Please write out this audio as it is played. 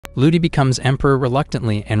Ludi becomes emperor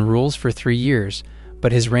reluctantly and rules for 3 years,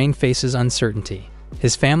 but his reign faces uncertainty.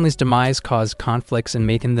 His family's demise caused conflicts and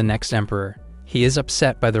made him the next emperor. He is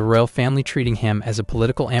upset by the royal family treating him as a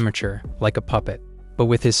political amateur, like a puppet. But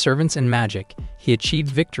with his servants and magic, he achieved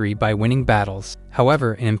victory by winning battles.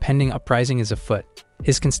 However, an impending uprising is afoot.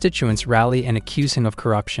 His constituents rally and accuse him of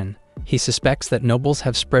corruption. He suspects that nobles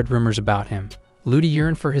have spread rumors about him. Ludi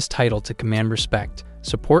yearns for his title to command respect.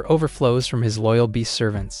 Support overflows from his loyal beast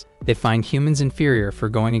servants. They find humans inferior for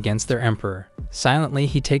going against their emperor. Silently,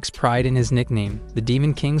 he takes pride in his nickname, the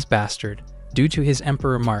Demon King's Bastard. Due to his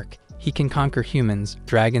emperor mark, he can conquer humans,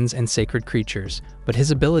 dragons, and sacred creatures, but his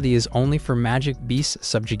ability is only for magic beast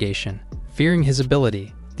subjugation. Fearing his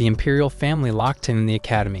ability, the imperial family locked him in the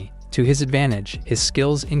academy. To his advantage, his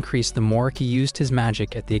skills increased the more he used his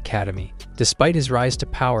magic at the academy. Despite his rise to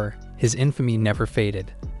power, his infamy never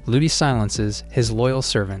faded. Ludi silences his loyal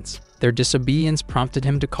servants. Their disobedience prompted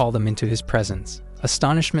him to call them into his presence.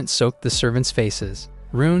 Astonishment soaked the servants' faces.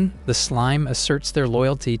 Rune, the slime, asserts their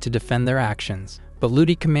loyalty to defend their actions, but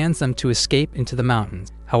Ludi commands them to escape into the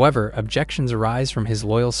mountains. However, objections arise from his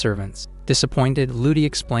loyal servants. Disappointed, Ludi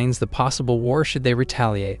explains the possible war should they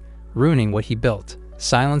retaliate, ruining what he built.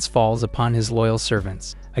 Silence falls upon his loyal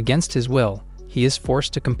servants. Against his will, he is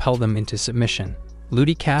forced to compel them into submission.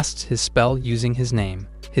 Ludi casts his spell using his name.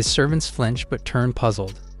 His servants flinch but turn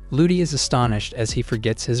puzzled. Ludi is astonished as he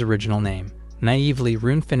forgets his original name. Naively,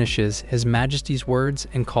 Rune finishes His Majesty's words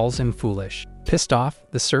and calls him foolish. Pissed off,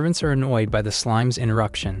 the servants are annoyed by the slime's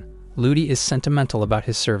interruption. Ludi is sentimental about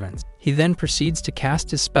his servants. He then proceeds to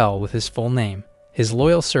cast his spell with his full name. His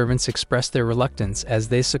loyal servants express their reluctance as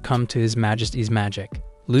they succumb to His Majesty's magic.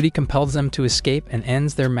 Ludi compels them to escape and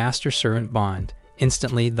ends their master-servant bond.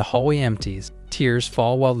 Instantly, the hallway empties. Tears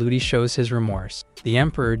fall while Ludi shows his remorse. The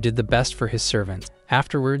emperor did the best for his servants.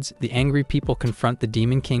 Afterwards, the angry people confront the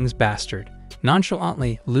Demon King's bastard.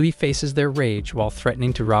 Nonchalantly, Ludi faces their rage while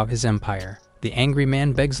threatening to rob his empire. The angry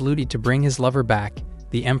man begs Ludi to bring his lover back.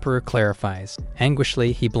 The emperor clarifies.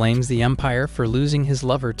 Anguishedly, he blames the empire for losing his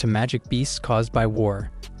lover to magic beasts caused by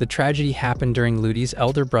war. The tragedy happened during Ludi's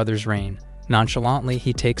elder brother's reign. Nonchalantly,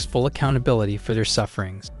 he takes full accountability for their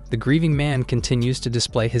sufferings. The grieving man continues to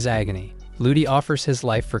display his agony. Ludi offers his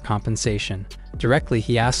life for compensation. Directly,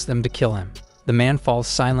 he asks them to kill him. The man falls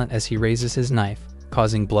silent as he raises his knife,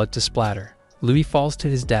 causing blood to splatter. Ludi falls to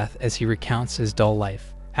his death as he recounts his dull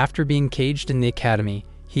life. After being caged in the academy,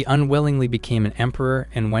 he unwillingly became an emperor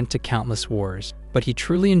and went to countless wars. But he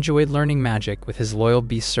truly enjoyed learning magic with his loyal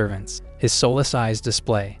beast servants. His soulless eyes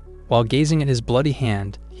display. While gazing at his bloody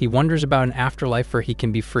hand, he wonders about an afterlife where he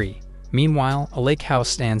can be free. Meanwhile, a lake house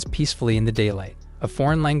stands peacefully in the daylight. A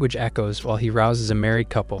foreign language echoes while he rouses a married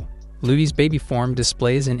couple. Ludi's baby form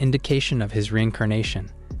displays an indication of his reincarnation.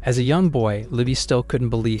 As a young boy, Ludi still couldn't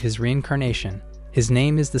believe his reincarnation. His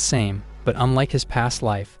name is the same, but unlike his past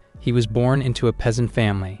life, he was born into a peasant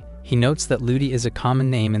family. He notes that Ludi is a common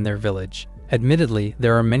name in their village. Admittedly,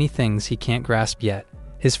 there are many things he can't grasp yet.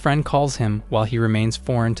 His friend calls him while he remains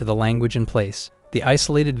foreign to the language and place. The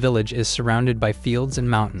isolated village is surrounded by fields and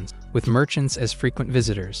mountains, with merchants as frequent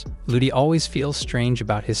visitors. Ludi always feels strange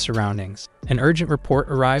about his surroundings. An urgent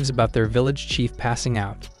report arrives about their village chief passing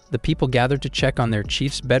out. The people gather to check on their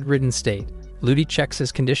chief's bedridden state. Ludi checks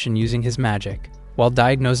his condition using his magic. While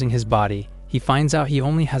diagnosing his body, he finds out he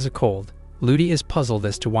only has a cold. Ludi is puzzled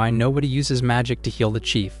as to why nobody uses magic to heal the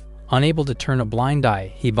chief. Unable to turn a blind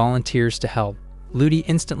eye, he volunteers to help. Ludi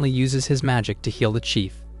instantly uses his magic to heal the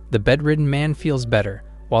chief. The bedridden man feels better,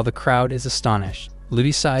 while the crowd is astonished.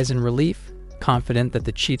 Ludi sighs in relief, confident that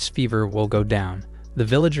the chief's fever will go down. The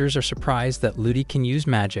villagers are surprised that Ludi can use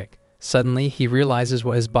magic. Suddenly, he realizes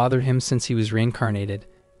what has bothered him since he was reincarnated.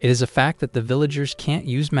 It is a fact that the villagers can't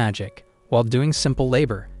use magic. While doing simple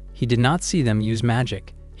labor, he did not see them use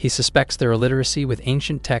magic. He suspects their illiteracy with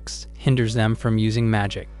ancient texts hinders them from using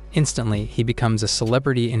magic. Instantly, he becomes a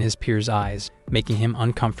celebrity in his peers' eyes, making him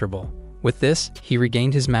uncomfortable. With this, he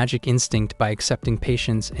regained his magic instinct by accepting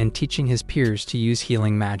patience and teaching his peers to use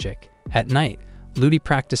healing magic. At night, Ludi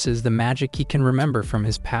practices the magic he can remember from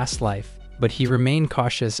his past life, but he remained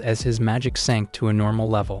cautious as his magic sank to a normal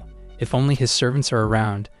level. If only his servants are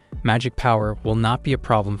around, magic power will not be a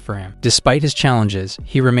problem for him. Despite his challenges,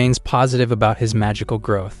 he remains positive about his magical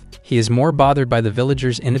growth. He is more bothered by the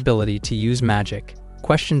villagers' inability to use magic.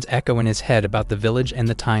 Questions echo in his head about the village and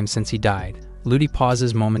the time since he died. Ludi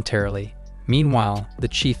pauses momentarily. Meanwhile, the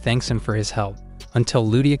chief thanks him for his help. Until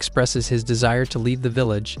Ludi expresses his desire to leave the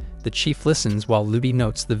village, the chief listens while Ludi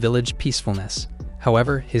notes the village peacefulness.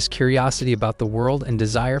 However, his curiosity about the world and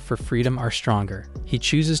desire for freedom are stronger. He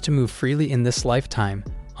chooses to move freely in this lifetime,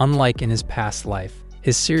 unlike in his past life.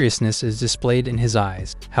 His seriousness is displayed in his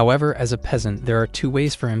eyes. However, as a peasant, there are two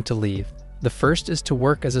ways for him to leave. The first is to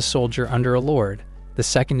work as a soldier under a lord. The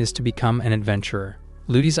second is to become an adventurer.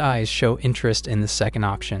 Ludi's eyes show interest in the second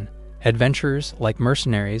option. Adventurers, like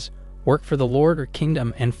mercenaries, work for the lord or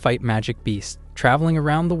kingdom and fight magic beasts. Traveling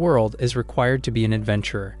around the world is required to be an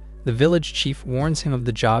adventurer. The village chief warns him of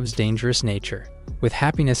the job's dangerous nature. With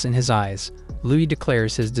happiness in his eyes, Ludi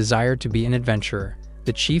declares his desire to be an adventurer.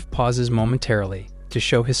 The chief pauses momentarily. To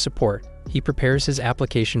show his support, he prepares his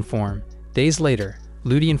application form. Days later,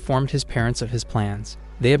 Ludi informed his parents of his plans.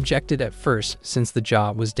 They objected at first since the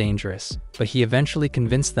job was dangerous, but he eventually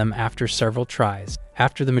convinced them after several tries.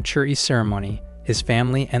 After the maturity ceremony, his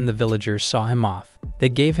family and the villagers saw him off. They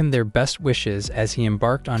gave him their best wishes as he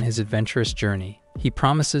embarked on his adventurous journey. He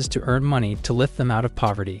promises to earn money to lift them out of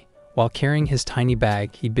poverty. While carrying his tiny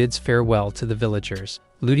bag, he bids farewell to the villagers.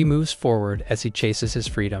 Ludi moves forward as he chases his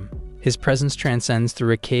freedom. His presence transcends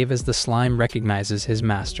through a cave as the slime recognizes his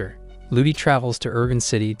master. Ludi travels to Urban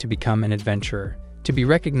City to become an adventurer. To be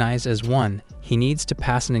recognized as one, he needs to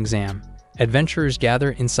pass an exam. Adventurers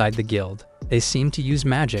gather inside the guild. They seem to use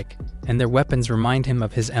magic, and their weapons remind him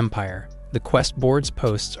of his empire. The quest board's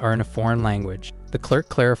posts are in a foreign language. The clerk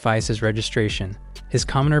clarifies his registration. His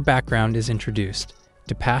commoner background is introduced.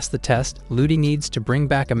 To pass the test, Ludi needs to bring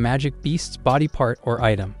back a magic beast's body part or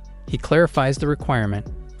item. He clarifies the requirement,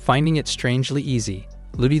 finding it strangely easy.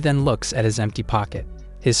 Ludi then looks at his empty pocket.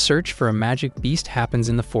 His search for a magic beast happens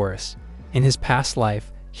in the forest. In his past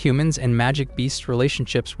life, humans and magic beasts'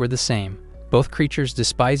 relationships were the same. Both creatures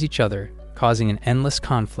despise each other, causing an endless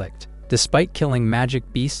conflict. Despite killing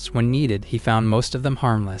magic beasts when needed, he found most of them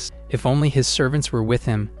harmless. If only his servants were with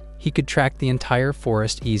him, he could track the entire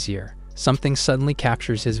forest easier. Something suddenly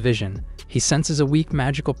captures his vision. He senses a weak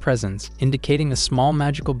magical presence, indicating a small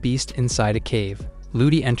magical beast inside a cave.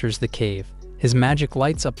 Ludi enters the cave. His magic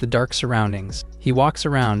lights up the dark surroundings. He walks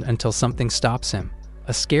around until something stops him.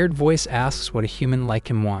 A scared voice asks what a human like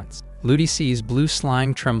him wants. Ludi sees blue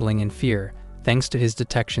slime trembling in fear, thanks to his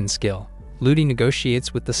detection skill. Ludi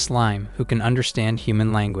negotiates with the slime, who can understand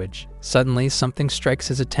human language. Suddenly, something strikes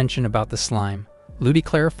his attention about the slime. Ludi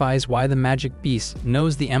clarifies why the magic beast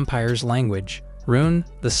knows the Empire's language. Rune,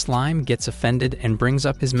 the slime, gets offended and brings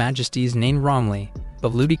up His Majesty's name wrongly,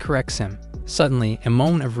 but Ludi corrects him. Suddenly, a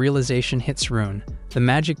moment of realization hits Rune. The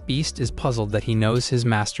magic beast is puzzled that he knows his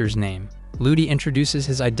master's name. Ludi introduces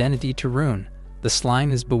his identity to Rune. The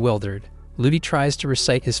slime is bewildered. Ludi tries to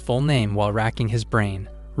recite his full name while racking his brain.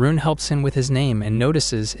 Rune helps him with his name and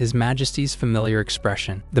notices His Majesty's familiar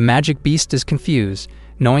expression. The magic beast is confused,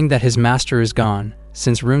 knowing that his master is gone.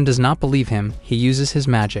 Since Rune does not believe him, he uses his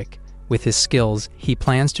magic. With his skills, he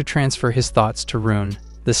plans to transfer his thoughts to Rune.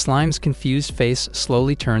 The slime's confused face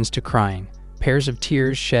slowly turns to crying. Pairs of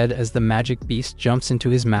tears shed as the magic beast jumps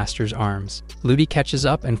into his master's arms. Ludi catches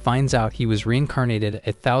up and finds out he was reincarnated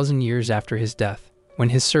 1,000 years after his death. When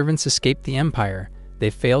his servants escaped the Empire,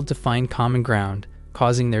 they failed to find common ground,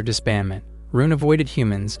 causing their disbandment. Rune avoided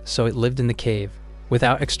humans, so it lived in the cave.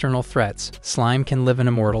 Without external threats, slime can live an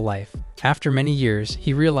immortal life. After many years,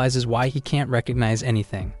 he realizes why he can't recognize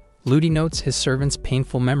anything. Ludi notes his servants'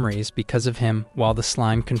 painful memories because of him, while the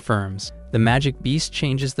slime confirms. The magic beast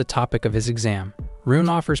changes the topic of his exam. Rune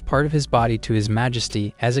offers part of his body to His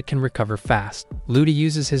Majesty as it can recover fast. Ludi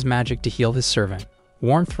uses his magic to heal his servant.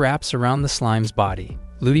 Warmth wraps around the slime's body.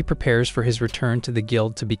 Ludi prepares for his return to the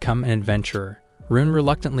guild to become an adventurer. Rune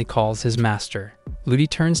reluctantly calls his master. Ludi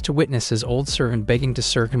turns to witness his old servant begging to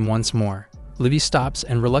serve him once more. Ludi stops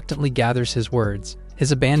and reluctantly gathers his words.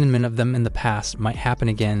 His abandonment of them in the past might happen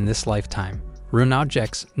again in this lifetime. Rune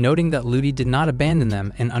objects, noting that Ludi did not abandon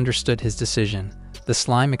them and understood his decision. The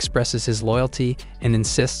slime expresses his loyalty and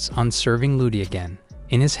insists on serving Ludi again.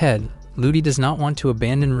 In his head, Ludi does not want to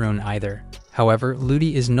abandon Rune either. However,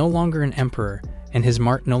 Ludi is no longer an emperor, and his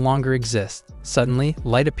mark no longer exists. Suddenly,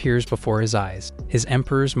 light appears before his eyes. His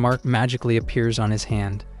emperor's mark magically appears on his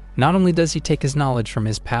hand. Not only does he take his knowledge from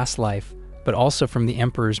his past life, but also from the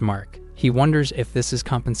emperor's mark. He wonders if this is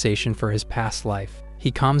compensation for his past life.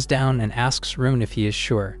 He calms down and asks Rune if he is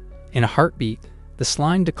sure. In a heartbeat, the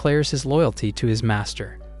slime declares his loyalty to his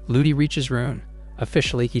master. Ludi reaches Rune.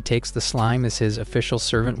 Officially, he takes the slime as his official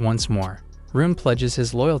servant once more. Rune pledges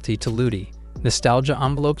his loyalty to Ludi. Nostalgia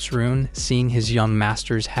envelopes Rune, seeing his young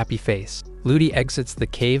master's happy face. Ludi exits the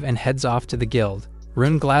cave and heads off to the guild.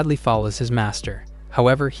 Rune gladly follows his master.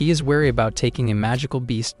 However, he is wary about taking a magical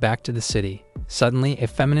beast back to the city. Suddenly, a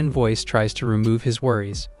feminine voice tries to remove his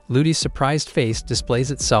worries. Ludi's surprised face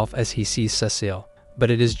displays itself as he sees Cecile,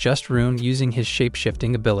 but it is just Rune using his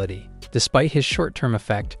shape-shifting ability. Despite his short-term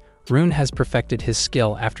effect, Rune has perfected his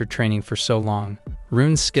skill after training for so long.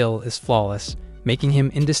 Rune's skill is flawless, making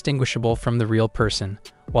him indistinguishable from the real person.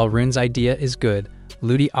 While Rune's idea is good,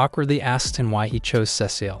 Ludi awkwardly asks him why he chose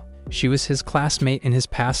Cecile. She was his classmate in his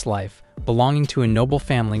past life, belonging to a noble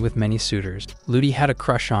family with many suitors. Ludi had a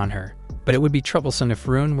crush on her, but it would be troublesome if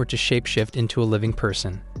Rune were to shapeshift into a living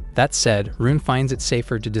person. That said, Rune finds it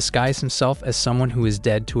safer to disguise himself as someone who is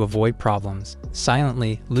dead to avoid problems.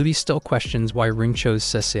 Silently, Ludi still questions why Rune chose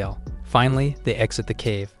Cecile. Finally, they exit the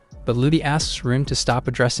cave, but Ludi asks Rune to stop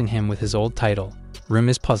addressing him with his old title. Rune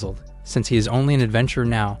is puzzled. Since he is only an adventurer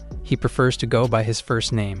now, he prefers to go by his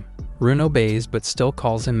first name. Rune obeys but still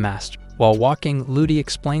calls him master. While walking, Ludi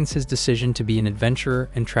explains his decision to be an adventurer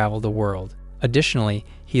and travel the world. Additionally,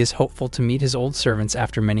 he is hopeful to meet his old servants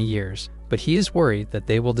after many years, but he is worried that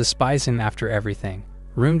they will despise him after everything.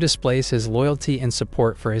 Rune displays his loyalty and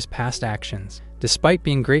support for his past actions. Despite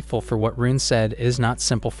being grateful for what Rune said, it is not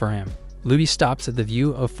simple for him. Ludi stops at the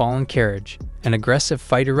view of fallen carriage. An aggressive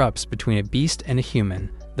fight erupts between a beast and a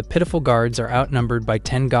human. The pitiful guards are outnumbered by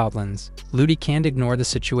 10 goblins. Ludi can't ignore the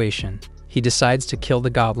situation. He decides to kill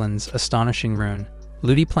the goblins, astonishing Rune.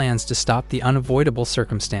 Ludi plans to stop the unavoidable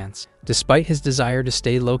circumstance. Despite his desire to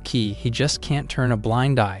stay low-key, he just can't turn a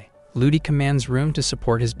blind eye. Ludi commands Rune to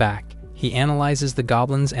support his back. He analyzes the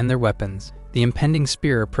goblins and their weapons. The impending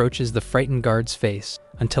spear approaches the frightened guard's face,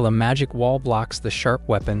 until a magic wall blocks the sharp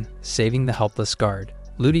weapon, saving the helpless guard.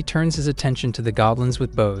 Ludi turns his attention to the goblins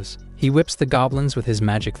with bows. He whips the goblins with his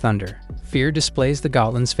magic thunder. Fear displays the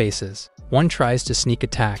goblins' faces. One tries to sneak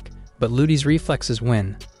attack, but Ludi's reflexes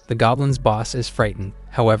win. The goblin's boss is frightened.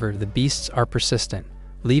 However, the beasts are persistent,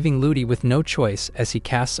 leaving Ludi with no choice as he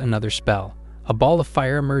casts another spell. A ball of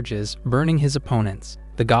fire emerges, burning his opponents.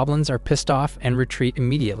 The goblins are pissed off and retreat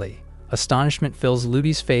immediately. Astonishment fills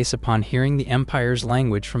Ludi's face upon hearing the Empire's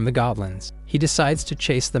language from the goblins. He decides to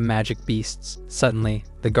chase the magic beasts. Suddenly,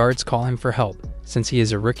 the guards call him for help. Since he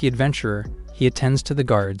is a rookie adventurer, he attends to the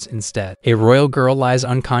guards instead. A royal girl lies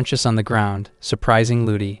unconscious on the ground, surprising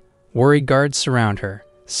Ludi. Worried guards surround her.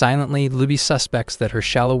 Silently, Ludi suspects that her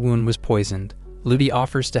shallow wound was poisoned. Ludi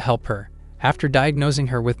offers to help her. After diagnosing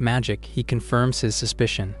her with magic, he confirms his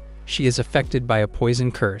suspicion. She is affected by a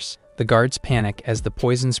poison curse. The guards panic as the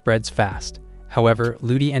poison spreads fast. However,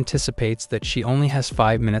 Ludi anticipates that she only has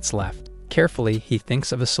 5 minutes left. Carefully, he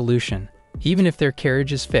thinks of a solution. Even if their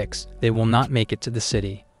carriage is fixed, they will not make it to the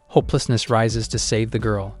city. Hopelessness rises to save the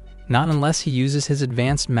girl, not unless he uses his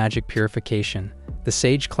advanced magic purification. The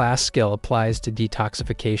Sage class skill applies to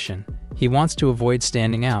detoxification. He wants to avoid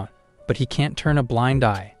standing out, but he can't turn a blind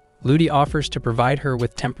eye. Ludi offers to provide her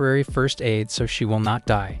with temporary first aid so she will not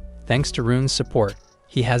die. Thanks to Rune's support,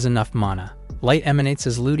 he has enough mana. Light emanates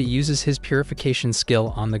as Ludi uses his purification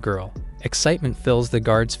skill on the girl. Excitement fills the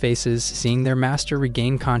guards' faces seeing their master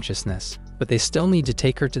regain consciousness, but they still need to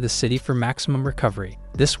take her to the city for maximum recovery.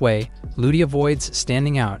 This way, Ludi avoids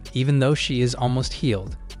standing out even though she is almost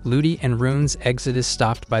healed. Ludi and Rune's exit is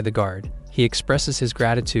stopped by the guard. He expresses his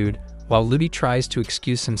gratitude, while Ludi tries to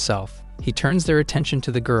excuse himself. He turns their attention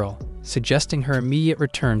to the girl, suggesting her immediate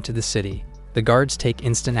return to the city. The guards take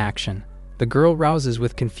instant action. The girl rouses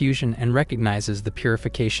with confusion and recognizes the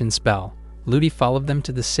purification spell. Ludi followed them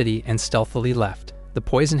to the city and stealthily left. The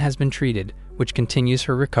poison has been treated, which continues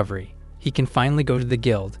her recovery. He can finally go to the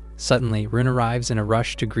guild. Suddenly, Rune arrives in a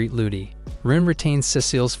rush to greet Ludi. Rune retains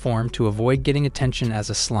Cecile's form to avoid getting attention as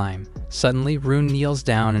a slime. Suddenly, Rune kneels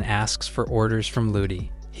down and asks for orders from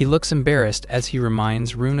Ludi. He looks embarrassed as he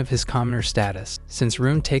reminds Rune of his commoner status. Since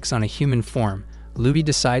Rune takes on a human form, Ludi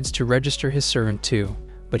decides to register his servant too,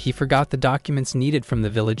 but he forgot the documents needed from the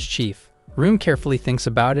village chief. Rune carefully thinks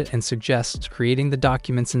about it and suggests creating the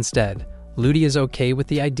documents instead. Ludi is okay with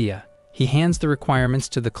the idea. He hands the requirements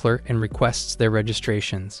to the clerk and requests their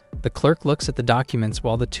registrations. The clerk looks at the documents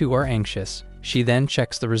while the two are anxious. She then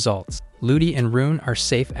checks the results. Ludi and Rune are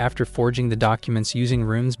safe after forging the documents using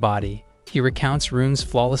Rune's body. He recounts Rune's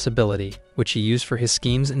flawless ability, which he used for his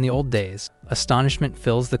schemes in the old days. Astonishment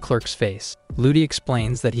fills the clerk's face. Ludi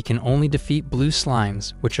explains that he can only defeat blue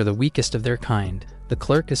slimes, which are the weakest of their kind. The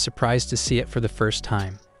clerk is surprised to see it for the first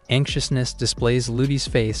time. Anxiousness displays Ludi's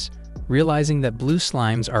face, realizing that blue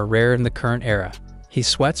slimes are rare in the current era. He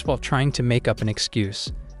sweats while trying to make up an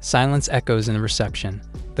excuse. Silence echoes in the reception.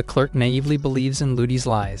 The clerk naively believes in Ludi's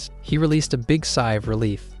lies. He released a big sigh of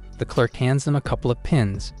relief. The clerk hands them a couple of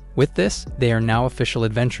pins. With this, they are now official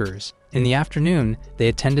adventurers. In the afternoon, they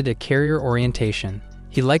attended a carrier orientation.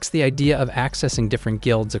 He likes the idea of accessing different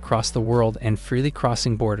guilds across the world and freely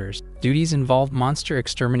crossing borders. Duties involve monster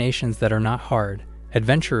exterminations that are not hard.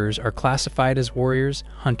 Adventurers are classified as warriors,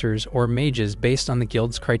 hunters, or mages based on the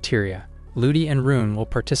guild's criteria. Ludi and Rune will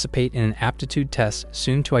participate in an aptitude test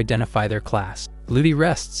soon to identify their class. Ludi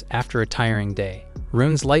rests after a tiring day.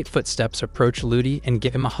 Rune's light footsteps approach Ludi and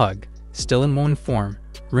give him a hug. Still in one form,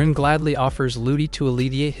 Rune gladly offers Ludi to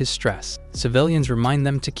alleviate his stress. Civilians remind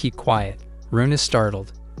them to keep quiet. Rune is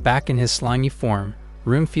startled. Back in his slimy form,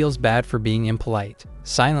 Rune feels bad for being impolite.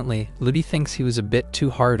 Silently, Ludi thinks he was a bit too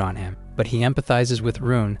hard on him, but he empathizes with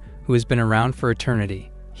Rune, who has been around for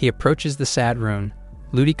eternity. He approaches the sad Rune.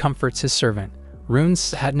 Ludi comforts his servant. Rune's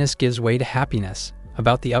sadness gives way to happiness.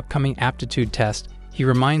 About the upcoming aptitude test, he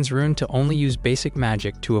reminds Rune to only use basic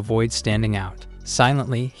magic to avoid standing out.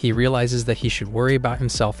 Silently, he realizes that he should worry about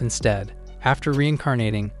himself instead. After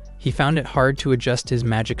reincarnating, he found it hard to adjust his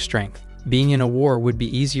magic strength. Being in a war would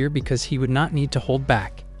be easier because he would not need to hold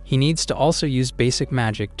back. He needs to also use basic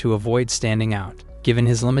magic to avoid standing out. Given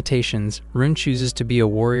his limitations, Rune chooses to be a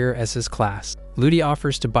warrior as his class. Ludi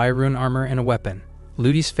offers to buy Rune armor and a weapon.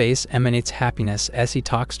 Ludi's face emanates happiness as he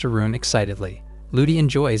talks to Rune excitedly. Ludi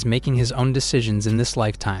enjoys making his own decisions in this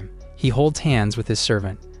lifetime. He holds hands with his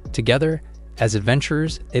servant. Together, as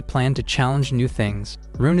adventurers, they plan to challenge new things.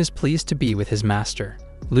 Rune is pleased to be with his master.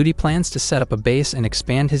 Ludi plans to set up a base and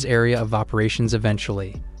expand his area of operations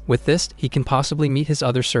eventually. With this, he can possibly meet his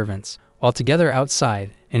other servants. While together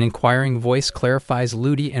outside, an inquiring voice clarifies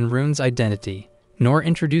Ludi and Rune's identity. Nor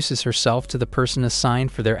introduces herself to the person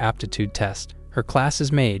assigned for their aptitude test. Her class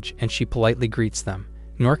is mage, and she politely greets them.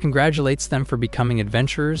 Nor congratulates them for becoming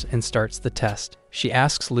adventurers and starts the test. She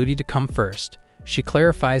asks Ludi to come first. She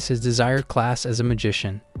clarifies his desired class as a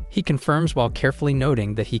magician. He confirms while carefully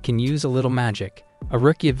noting that he can use a little magic. A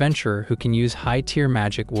rookie adventurer who can use high-tier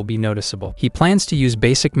magic will be noticeable. He plans to use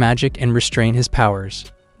basic magic and restrain his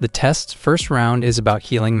powers. The test's first round is about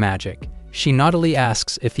healing magic. She naughtily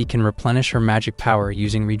asks if he can replenish her magic power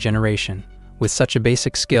using regeneration. With such a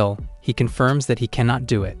basic skill, he confirms that he cannot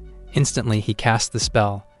do it. Instantly, he casts the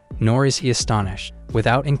spell. Nor is he astonished.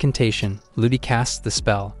 Without incantation, Ludi casts the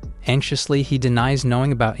spell. Anxiously, he denies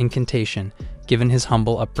knowing about incantation, given his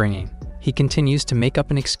humble upbringing. He continues to make up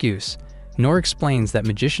an excuse. Nor explains that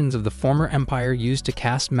magicians of the former empire used to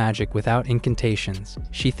cast magic without incantations.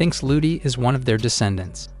 She thinks Ludi is one of their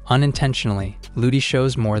descendants. Unintentionally, Ludi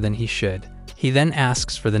shows more than he should. He then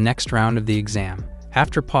asks for the next round of the exam.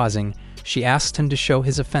 After pausing, she asks him to show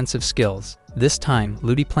his offensive skills. This time,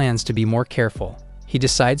 Ludi plans to be more careful. He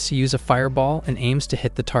decides to use a fireball and aims to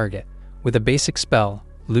hit the target. With a basic spell,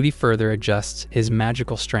 Ludi further adjusts his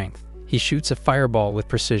magical strength. He shoots a fireball with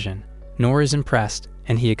precision. Nor is impressed,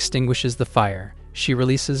 and he extinguishes the fire. She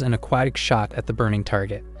releases an aquatic shot at the burning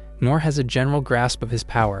target. Nor has a general grasp of his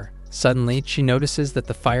power. Suddenly, she notices that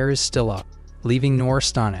the fire is still up, leaving Nor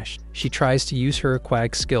astonished. She tries to use her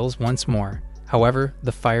aquatic skills once more. However,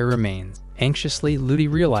 the fire remains. Anxiously, Ludi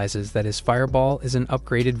realizes that his fireball is an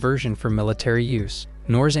upgraded version for military use.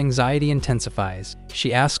 Nor's anxiety intensifies.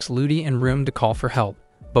 She asks Ludi and Rune to call for help,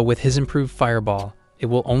 but with his improved fireball, it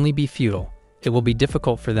will only be futile. It will be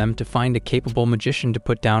difficult for them to find a capable magician to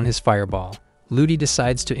put down his fireball. Ludi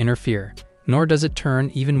decides to interfere, nor does it turn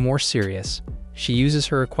even more serious. She uses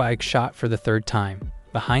her aquatic shot for the third time.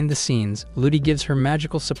 Behind the scenes, Ludi gives her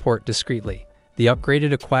magical support discreetly. The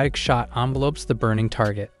upgraded aquatic shot envelopes the burning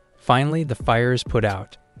target. Finally, the fire is put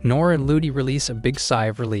out. Nor and Ludi release a big sigh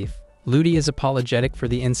of relief. Ludi is apologetic for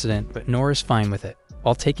the incident, but Nor is fine with it.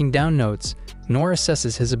 While taking down notes, Nor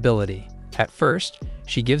assesses his ability. At first,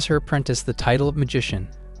 she gives her apprentice the title of magician,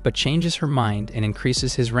 but changes her mind and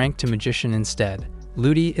increases his rank to magician instead.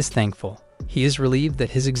 Ludi is thankful. He is relieved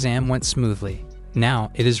that his exam went smoothly.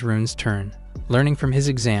 Now, it is Rune's turn. Learning from his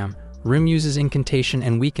exam, Rune uses incantation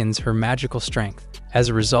and weakens her magical strength. As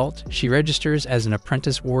a result, she registers as an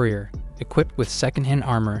apprentice warrior, equipped with second-hand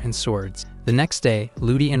armor and swords. The next day,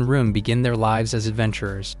 Ludi and Rune begin their lives as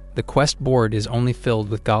adventurers. The quest board is only filled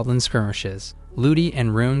with goblin skirmishes. Ludi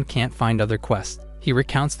and Rune can't find other quests. He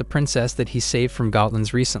recounts the princess that he saved from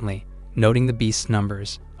goblins recently, noting the beast's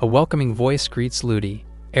numbers. A welcoming voice greets Ludi.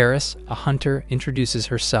 Eris, a hunter, introduces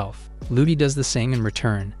herself. Ludi does the same in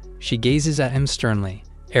return. She gazes at him sternly.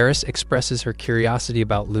 Eris expresses her curiosity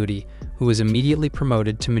about Ludi, who is immediately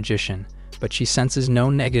promoted to magician, but she senses no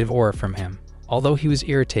negative aura from him. Although he was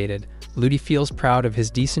irritated, Ludi feels proud of his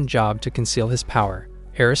decent job to conceal his power.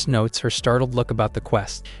 Eris notes her startled look about the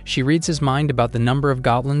quest. She reads his mind about the number of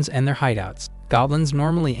goblins and their hideouts. Goblins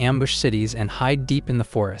normally ambush cities and hide deep in the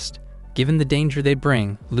forest. Given the danger they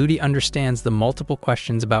bring, Ludi understands the multiple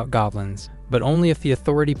questions about goblins, but only if the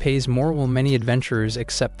authority pays more will many adventurers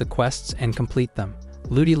accept the quests and complete them.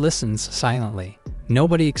 Ludi listens silently.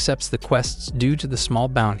 Nobody accepts the quests due to the small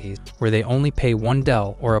bounties, where they only pay 1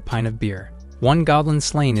 del or a pint of beer. 1 goblin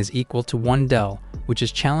slain is equal to 1 del, which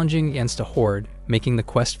is challenging against a horde, making the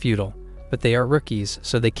quest futile. but they are rookies,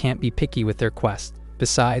 so they can't be picky with their quest.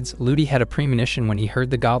 Besides, Ludi had a premonition when he heard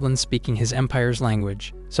the goblins speaking his empire's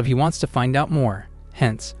language, so he wants to find out more.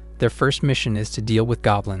 Hence, their first mission is to deal with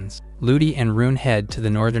goblins. Ludi and Rune head to the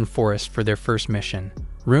northern forest for their first mission.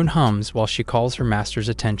 Rune hums while she calls her master's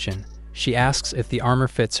attention. She asks if the armor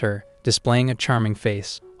fits her, displaying a charming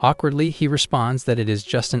face. Awkwardly, he responds that it is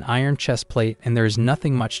just an iron chest plate and there is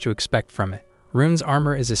nothing much to expect from it. Rune's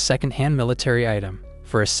armor is a second-hand military item.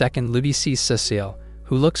 For a second, Ludi sees Cecile,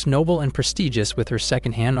 who looks noble and prestigious with her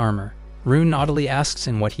second-hand armor. Rune naughtily asks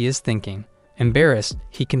him what he is thinking. Embarrassed,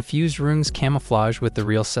 he confused Rune's camouflage with the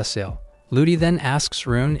real Cecile. Ludi then asks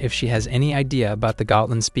Rune if she has any idea about the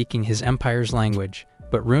goblins speaking his empire's language,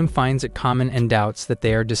 but Rune finds it common and doubts that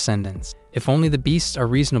they are descendants. If only the beasts are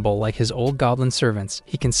reasonable like his old goblin servants,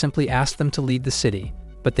 he can simply ask them to lead the city.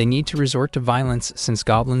 But they need to resort to violence since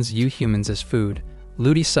goblins view humans as food.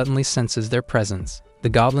 Ludi suddenly senses their presence. The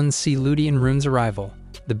goblins see Ludi and Rune's arrival.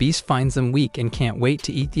 The beast finds them weak and can't wait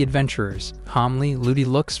to eat the adventurers. Calmly, Ludi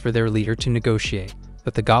looks for their leader to negotiate,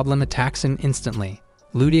 but the goblin attacks him instantly.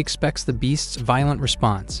 Ludi expects the beast's violent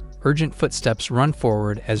response. Urgent footsteps run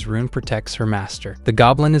forward as Rune protects her master. The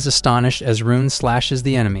goblin is astonished as Rune slashes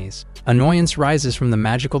the enemies. Annoyance rises from the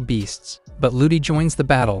magical beasts, but Ludi joins the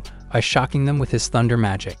battle by shocking them with his thunder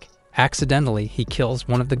magic. Accidentally, he kills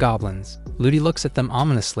one of the goblins. Ludi looks at them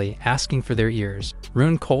ominously, asking for their ears.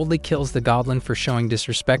 Rune coldly kills the goblin for showing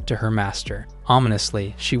disrespect to her master.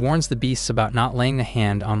 Ominously, she warns the beasts about not laying a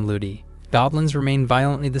hand on Ludi. Goblins remain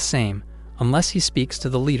violently the same, unless he speaks to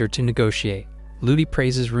the leader to negotiate. Ludi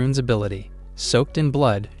praises Rune's ability. Soaked in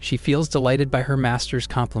blood, she feels delighted by her master's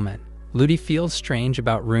compliment. Ludi feels strange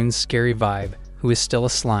about Rune's scary vibe, who is still a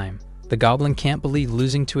slime. The goblin can't believe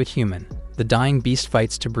losing to a human. The dying beast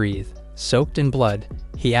fights to breathe. Soaked in blood,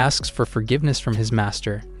 he asks for forgiveness from his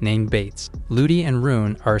master, named Bates. Ludi and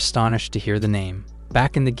Rune are astonished to hear the name.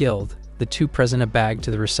 Back in the guild, the two present a bag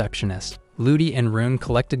to the receptionist. Ludi and Rune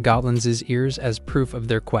collected goblins' ears as proof of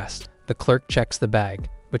their quest. The clerk checks the bag,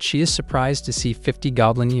 but she is surprised to see 50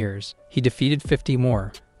 goblin ears. He defeated 50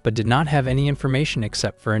 more, but did not have any information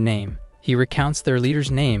except for a name. He recounts their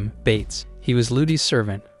leader's name, Bates. He was Ludi's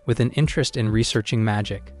servant, with an interest in researching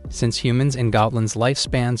magic. Since humans and goblins'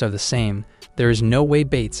 lifespans are the same, there is no way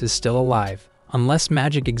Bates is still alive. Unless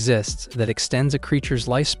magic exists that extends a creature's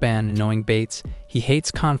lifespan, knowing Bates, he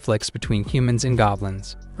hates conflicts between humans and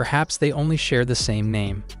goblins. Perhaps they only share the same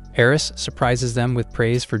name. Eris surprises them with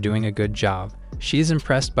praise for doing a good job. She is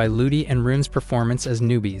impressed by Ludi and Rune's performance as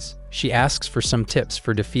newbies. She asks for some tips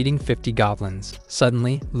for defeating 50 goblins.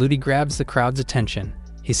 Suddenly, Ludi grabs the crowd's attention.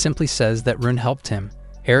 He simply says that Rune helped him.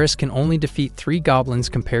 Eris can only defeat 3 goblins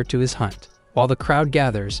compared to his hunt. While the crowd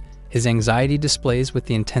gathers, his anxiety displays with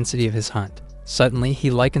the intensity of his hunt. Suddenly,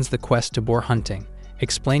 he likens the quest to boar hunting,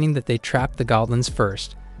 explaining that they trap the goblins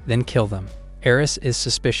first, then kill them. Eris is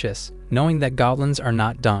suspicious, knowing that goblins are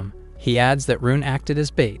not dumb. He adds that Rune acted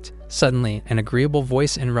as bait. Suddenly, an agreeable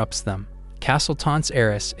voice interrupts them. Castle taunts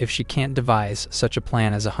Eris if she can't devise such a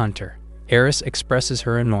plan as a hunter. Eris expresses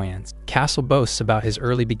her annoyance. Castle boasts about his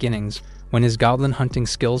early beginnings when his goblin hunting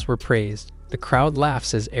skills were praised. The crowd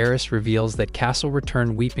laughs as Eris reveals that Castle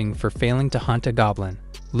returned weeping for failing to hunt a goblin.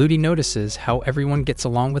 Ludi notices how everyone gets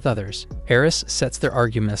along with others. Eris sets their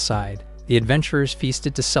argument aside. The adventurers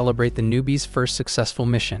feasted to celebrate the newbies' first successful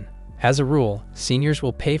mission. As a rule, seniors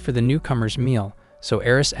will pay for the newcomers' meal, so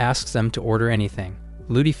Eris asks them to order anything.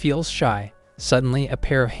 Ludi feels shy. Suddenly, a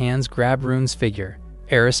pair of hands grab Rune's figure.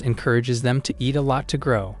 Eris encourages them to eat a lot to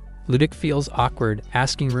grow. Ludic feels awkward,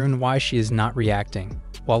 asking Rune why she is not reacting.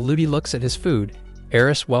 While Ludi looks at his food,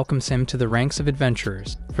 Eris welcomes him to the ranks of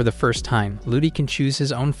adventurers. For the first time, Ludi can choose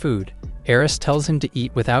his own food. Eris tells him to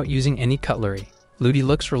eat without using any cutlery. Ludi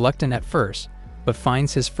looks reluctant at first, but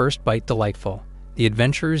finds his first bite delightful. The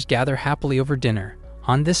adventurers gather happily over dinner.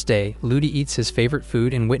 On this day, Ludi eats his favorite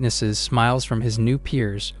food and witnesses smiles from his new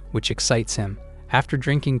peers, which excites him. After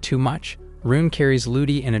drinking too much, Rune carries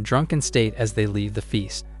Ludi in a drunken state as they leave the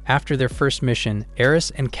feast. After their first mission,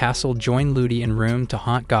 Eris and Castle join Ludi and Rune to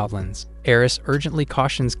haunt goblins. Eris urgently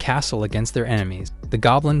cautions Castle against their enemies. The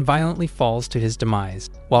goblin violently falls to his demise.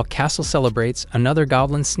 While Castle celebrates, another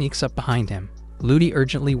goblin sneaks up behind him. Ludi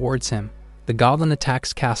urgently wards him. The goblin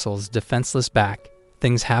attacks Castle's defenseless back.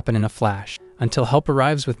 Things happen in a flash, until help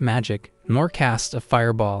arrives with magic, nor casts a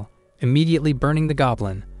fireball, immediately burning the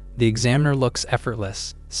goblin. The examiner looks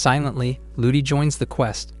effortless. Silently, Ludi joins the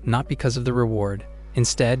quest, not because of the reward.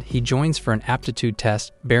 Instead, he joins for an aptitude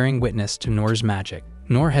test, bearing witness to Nor's magic.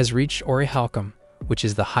 Nor has reached Orichalcum, which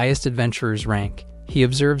is the highest adventurer's rank. He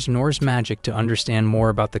observes Nor's magic to understand more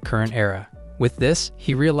about the current era. With this,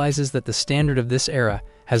 he realizes that the standard of this era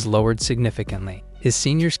has lowered significantly. His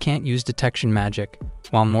seniors can't use detection magic,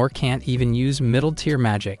 while Noor can't even use middle-tier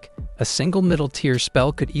magic. A single middle-tier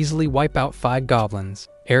spell could easily wipe out 5 goblins.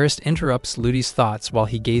 Eris interrupts Ludi's thoughts while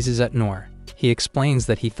he gazes at Noor. He explains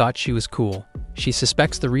that he thought she was cool. She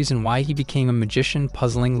suspects the reason why he became a magician,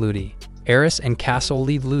 puzzling Ludi. Eris and Castle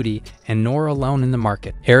leave Ludi and Noor alone in the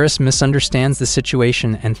market. Eris misunderstands the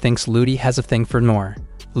situation and thinks Ludi has a thing for Noor.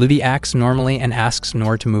 Ludi acts normally and asks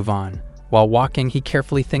Noor to move on. While walking, he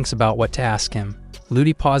carefully thinks about what to ask him.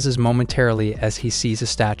 Ludi pauses momentarily as he sees a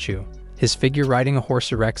statue. His figure riding a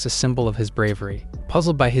horse erects a symbol of his bravery.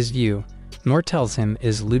 Puzzled by his view, Noor tells him it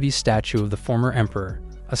is Ludi's statue of the former emperor.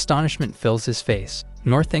 Astonishment fills his face.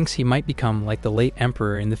 Noor thinks he might become like the late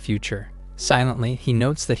emperor in the future. Silently, he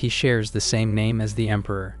notes that he shares the same name as the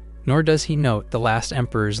emperor. Nor does he note the last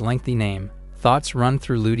emperor's lengthy name. Thoughts run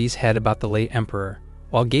through Ludi's head about the late emperor.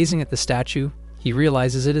 While gazing at the statue, he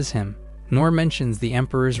realizes it is him. Noor mentions the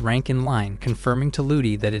emperor's rank in line, confirming to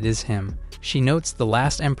Ludi that it is him. She notes the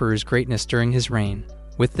last emperor's greatness during his reign.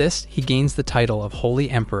 With this, he gains the title of Holy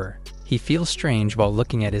Emperor. He feels strange while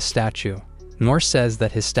looking at his statue. Noor says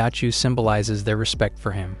that his statue symbolizes their respect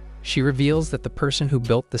for him. She reveals that the person who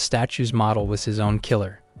built the statue's model was his own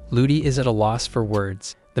killer. Ludi is at a loss for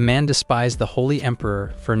words. The man despised the Holy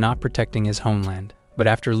Emperor for not protecting his homeland. But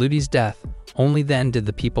after Ludi's death, only then did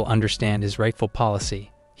the people understand his rightful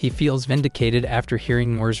policy. He feels vindicated after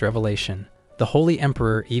hearing Noor's revelation. The Holy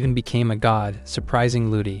Emperor even became a god, surprising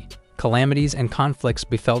Ludi. Calamities and conflicts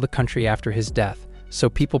befell the country after his death, so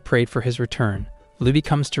people prayed for his return. Ludi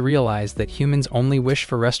comes to realize that humans only wish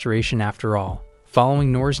for restoration after all.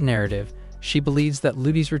 Following Noor's narrative, she believes that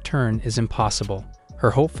Ludi's return is impossible.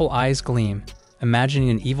 Her hopeful eyes gleam, imagining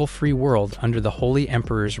an evil-free world under the Holy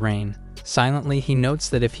Emperor's reign. Silently, he notes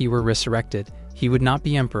that if he were resurrected, he would not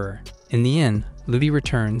be emperor. In the inn, Ludi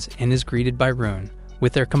returns and is greeted by Rune.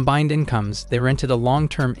 With their combined incomes, they rented a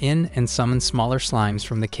long-term inn and summoned smaller slimes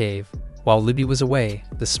from the cave. While Ludi was away,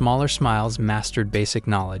 the smaller smiles mastered basic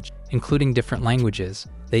knowledge, including different languages.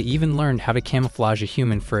 They even learned how to camouflage a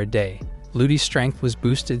human for a day. Ludi's strength was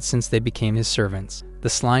boosted since they became his servants. The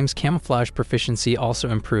slime's camouflage proficiency also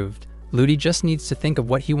improved. Ludi just needs to think of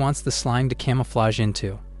what he wants the slime to camouflage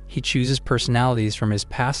into. He chooses personalities from his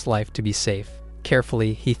past life to be safe.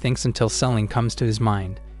 Carefully, he thinks until Selene comes to his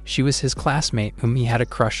mind. She was his classmate whom he had a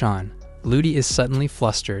crush on. Ludi is suddenly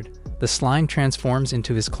flustered. The slime transforms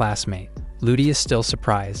into his classmate. Ludi is still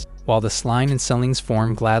surprised, while the slime in Selene's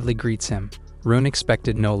form gladly greets him. Rune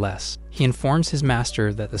expected no less. He informs his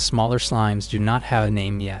master that the smaller slimes do not have a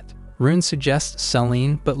name yet. Rune suggests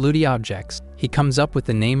Selene, but Ludi objects. He comes up with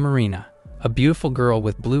the name Marina, a beautiful girl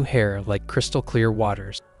with blue hair like crystal clear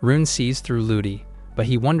waters. Rune sees through Ludi, but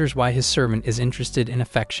he wonders why his servant is interested in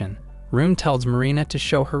affection. Rune tells Marina to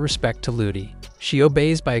show her respect to Ludi. She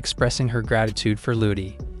obeys by expressing her gratitude for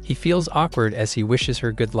Ludi. He feels awkward as he wishes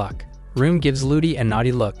her good luck. Rune gives Ludi a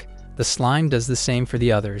naughty look. The slime does the same for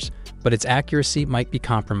the others, but its accuracy might be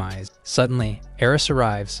compromised. Suddenly, Eris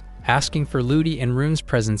arrives, asking for Ludi and Rune's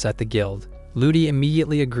presence at the guild. Ludi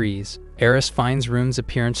immediately agrees. Eris finds Rune's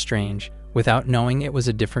appearance strange, without knowing it was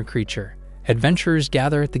a different creature. Adventurers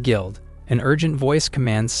gather at the guild. An urgent voice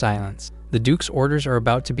commands silence. The Duke's orders are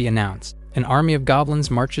about to be announced. An army of goblins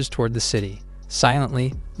marches toward the city.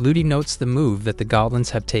 Silently, Ludi notes the move that the goblins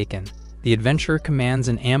have taken. The adventurer commands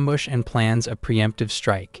an ambush and plans a preemptive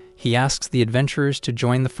strike. He asks the adventurers to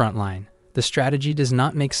join the front line. The strategy does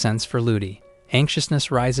not make sense for Ludi.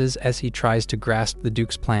 Anxiousness rises as he tries to grasp the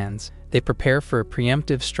Duke's plans. They prepare for a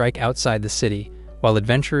preemptive strike outside the city, while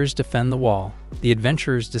adventurers defend the wall. The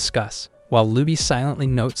adventurers discuss, while Ludi silently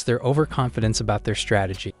notes their overconfidence about their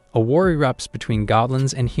strategy. A war erupts between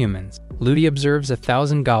goblins and humans. Ludi observes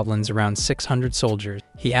 1,000 goblins around 600 soldiers.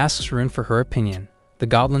 He asks Rune for her opinion. The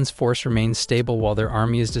goblins' force remains stable while their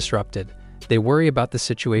army is disrupted. They worry about the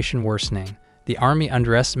situation worsening. The army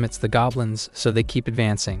underestimates the goblins, so they keep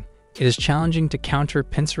advancing. It is challenging to counter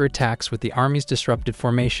pincer attacks with the army's disrupted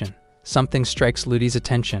formation. Something strikes Ludi's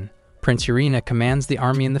attention. Prince Urina commands the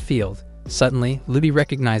army in the field. Suddenly, Ludi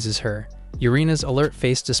recognizes her. Urina's alert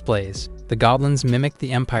face displays. The goblins mimic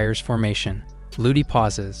the Empire's formation. Ludi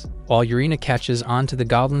pauses, while Urina catches on to the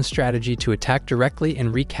goblin strategy to attack directly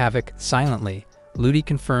and wreak havoc silently. Ludi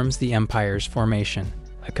confirms the Empire's formation.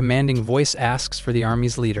 A commanding voice asks for the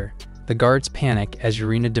army's leader. The guards panic as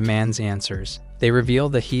Urina demands answers. They reveal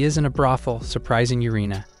that he is in a brothel, surprising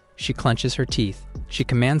Urina. She clenches her teeth. She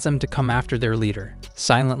commands them to come after their leader.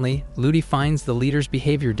 Silently, Ludi finds the leader's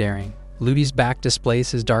behavior daring. Ludi's back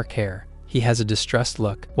displays his dark hair. He has a distressed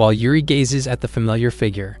look, while Yuri gazes at the familiar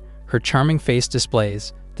figure. Her charming face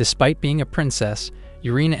displays. Despite being a princess,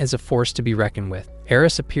 Urena is a force to be reckoned with.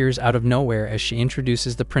 Eris appears out of nowhere as she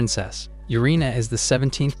introduces the princess. Urena is the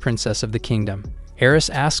 17th princess of the kingdom. Eris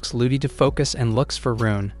asks Ludi to focus and looks for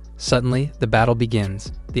Rune. Suddenly, the battle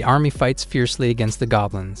begins. The army fights fiercely against the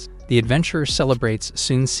goblins. The adventurer celebrates,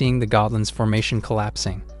 soon seeing the goblins' formation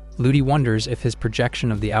collapsing. Ludi wonders if his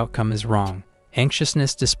projection of the outcome is wrong.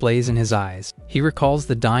 Anxiousness displays in his eyes. He recalls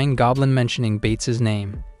the dying goblin mentioning Bates's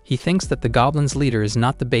name. He thinks that the goblin's leader is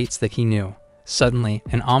not the Bates that he knew. Suddenly,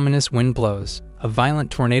 an ominous wind blows. A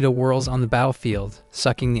violent tornado whirls on the battlefield,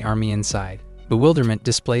 sucking the army inside. Bewilderment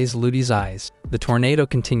displays Ludi's eyes. The tornado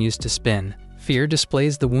continues to spin. Fear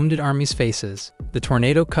displays the wounded army's faces. The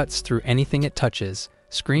tornado cuts through anything it touches.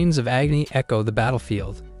 Screams of agony echo the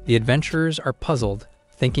battlefield. The adventurers are puzzled,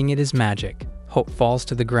 thinking it is magic. Hope falls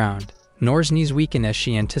to the ground. Nor's knees weaken as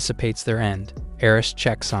she anticipates their end. Eris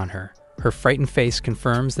checks on her. Her frightened face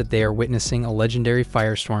confirms that they are witnessing a legendary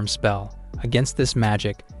firestorm spell. Against this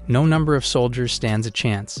magic, no number of soldiers stands a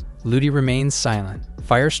chance. Ludi remains silent.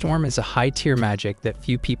 Firestorm is a high-tier magic that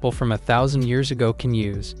few people from 1,000 years ago can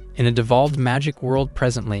use. In a devolved magic world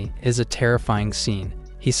presently is a terrifying scene.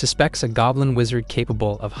 He suspects a goblin wizard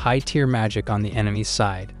capable of high-tier magic on the enemy's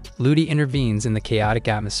side. Ludi intervenes in the chaotic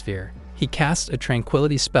atmosphere. He casts a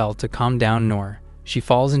tranquility spell to calm down Nor. She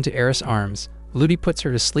falls into Eris' arms. Ludi puts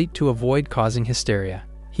her to sleep to avoid causing hysteria.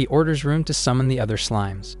 He orders Rune to summon the other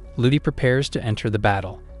slimes. Ludi prepares to enter the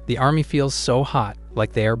battle. The army feels so hot,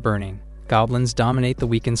 like they are burning. Goblins dominate the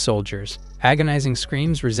weakened soldiers. Agonizing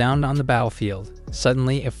screams resound on the battlefield.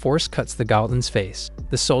 Suddenly, a force cuts the goblin's face.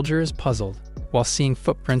 The soldier is puzzled. While seeing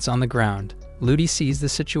footprints on the ground, Ludi sees the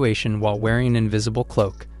situation while wearing an invisible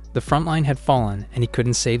cloak. The front line had fallen, and he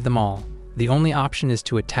couldn't save them all. The only option is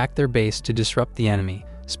to attack their base to disrupt the enemy.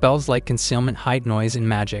 Spells like concealment hide noise and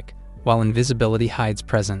magic, while invisibility hides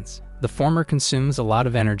presence. The former consumes a lot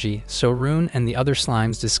of energy, so Rune and the other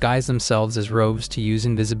slimes disguise themselves as rogues to use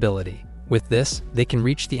invisibility. With this, they can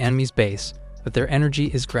reach the enemy's base, but their energy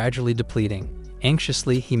is gradually depleting.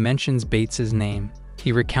 Anxiously, he mentions Bates's name.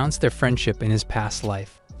 He recounts their friendship in his past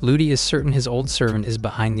life. Ludi is certain his old servant is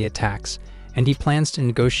behind the attacks, and he plans to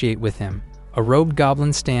negotiate with him. A robed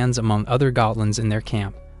goblin stands among other goblins in their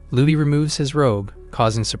camp. Ludi removes his robe,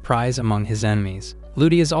 causing surprise among his enemies.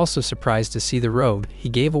 Ludi is also surprised to see the robe he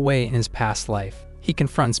gave away in his past life. He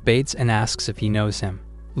confronts Bates and asks if he knows him.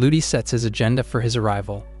 Ludi sets his agenda for his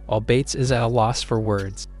arrival, while Bates is at a loss for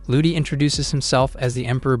words. Ludi introduces himself as the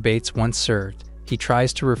Emperor Bates once served. He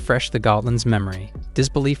tries to refresh the goblin's memory.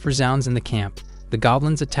 Disbelief resounds in the camp. The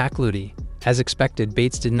goblins attack Ludi. As expected,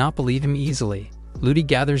 Bates did not believe him easily. Ludi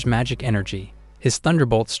gathers magic energy. His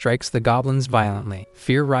thunderbolt strikes the goblins violently.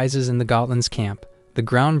 Fear rises in the goblins' camp. The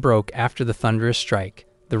ground broke after the thunderous strike.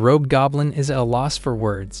 The robed goblin is at a loss for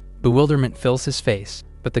words. Bewilderment fills his face,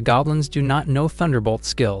 but the goblins do not know thunderbolt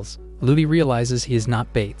skills. Ludi realizes he is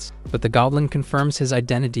not Bates, but the goblin confirms his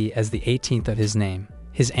identity as the 18th of his name.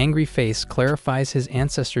 His angry face clarifies his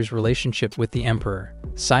ancestors' relationship with the Emperor.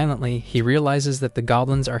 Silently, he realizes that the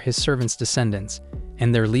goblins are his servants' descendants,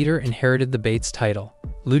 and their leader inherited the Bates title.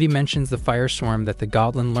 Ludi mentions the firestorm that the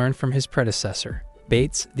goblin learned from his predecessor.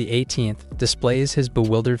 Bates, the 18th, displays his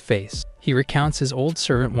bewildered face. He recounts his old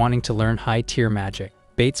servant wanting to learn high-tier magic.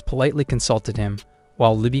 Bates politely consulted him,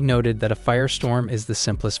 while Ludi noted that a firestorm is the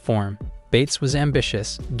simplest form. Bates was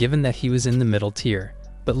ambitious, given that he was in the middle tier,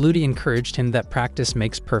 but Ludi encouraged him that practice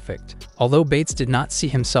makes perfect. Although Bates did not see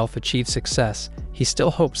himself achieve success, he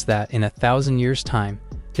still hopes that, in 1,000 years' time,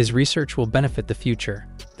 his research will benefit the future.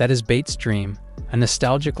 That is Bates' dream. A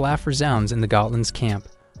nostalgic laugh resounds in the goblin's camp.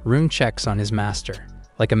 Rune checks on his master.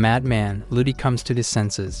 Like a madman, Ludi comes to his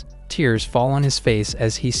senses. Tears fall on his face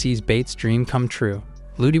as he sees Bates' dream come true.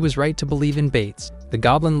 Ludi was right to believe in Bates. The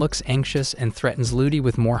goblin looks anxious and threatens Ludi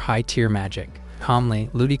with more high-tier magic. Calmly,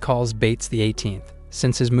 Ludi calls Bates the 18th.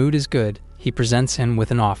 Since his mood is good, he presents him with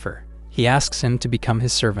an offer. He asks him to become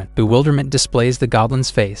his servant. Bewilderment displays the goblin's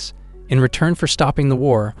face. In return for stopping the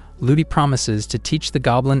war, Ludi promises to teach the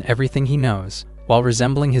goblin everything he knows. While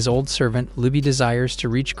resembling his old servant, Ludi desires to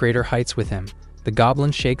reach greater heights with him. The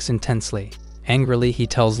goblin shakes intensely. Angrily, he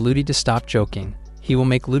tells Ludi to stop joking. He will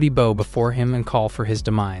make Ludi bow before him and call for his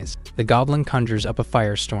demise. The goblin conjures up a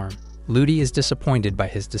firestorm. Ludi is disappointed by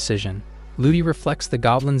his decision. Ludi reflects the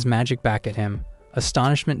goblin's magic back at him.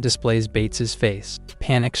 Astonishment displays Bates's face.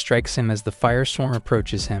 Panic strikes him as the firestorm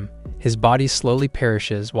approaches him. His body slowly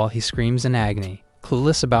perishes while he screams in agony.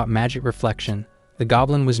 Clueless about magic reflection, the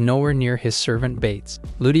goblin was nowhere near his servant Bates.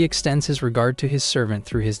 Ludi extends his regard to his servant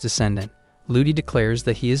through his descendant. Ludi declares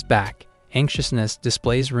that he is back. Anxiousness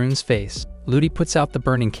displays Rune's face. Ludi puts out the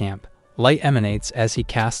burning camp. Light emanates as he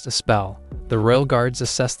casts a spell. The royal guards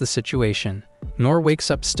assess the situation. Noor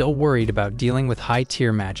wakes up still worried about dealing with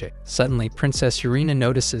high-tier magic. Suddenly, Princess Urena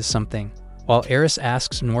notices something. While Eris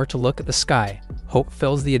asks Noor to look at the sky, hope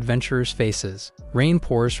fills the adventurers' faces. Rain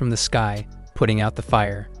pours from the sky, putting out the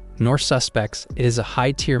fire. Noor suspects it is a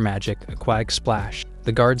high-tier magic aquatic splash.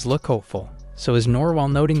 The guards look hopeful. So is Noor while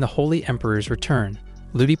noting the Holy Emperor's return.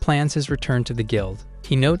 Ludi plans his return to the guild.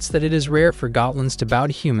 He notes that it is rare for goblins to bow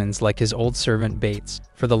to humans like his old servant Bates.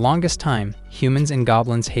 For the longest time, humans and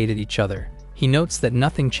goblins hated each other. He notes that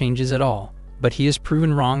nothing changes at all, but he is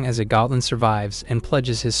proven wrong as a goblin survives and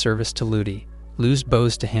pledges his service to Ludi. Luz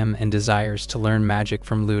bows to him and desires to learn magic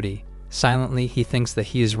from Ludi. Silently, he thinks that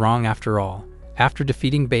he is wrong after all. After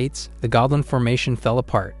defeating Bates, the goblin formation fell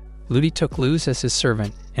apart. Ludi took Luz as his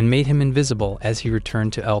servant and made him invisible as he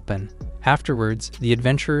returned to Elpin. Afterwards, the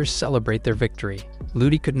adventurers celebrate their victory.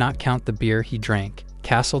 Ludi could not count the beer he drank.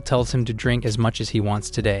 Castle tells him to drink as much as he wants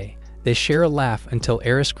today. They share a laugh until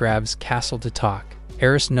Eris grabs Castle to talk.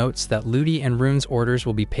 Eris notes that Ludi and Rune's orders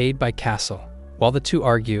will be paid by Castle. While the two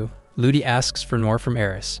argue, Ludi asks for Noor from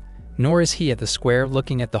Eris. Nor is he at the square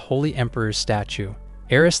looking at the Holy Emperor's statue.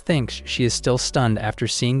 Eris thinks she is still stunned after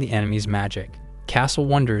seeing the enemy's magic. Castle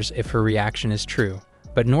wonders if her reaction is true,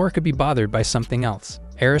 but Noor could be bothered by something else.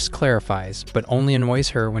 Eris clarifies, but only annoys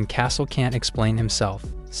her when Castle can't explain himself.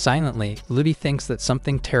 Silently, Ludi thinks that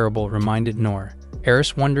something terrible reminded Noor.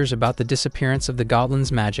 Eris wonders about the disappearance of the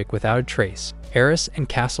goblin's magic without a trace. Eris and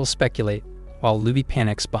Castle speculate, while Ludi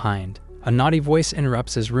panics behind. A naughty voice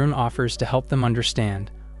interrupts as Rune offers to help them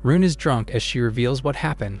understand. Rune is drunk as she reveals what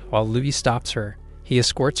happened, while Ludi stops her. He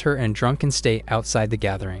escorts her in a drunken state outside the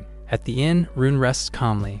gathering. At the inn, Rune rests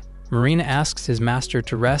calmly. Marina asks his master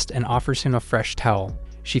to rest and offers him a fresh towel.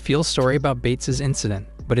 She feels sorry about Bates's incident,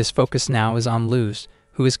 but his focus now is on Luz,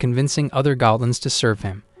 who is convincing other goblins to serve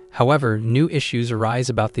him. However, new issues arise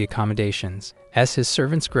about the accommodations. As his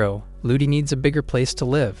servants grow, Ludi needs a bigger place to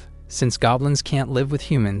live. Since goblins can't live with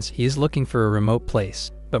humans, he is looking for a remote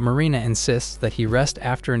place. But Marina insists that he rest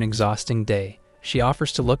after an exhausting day. She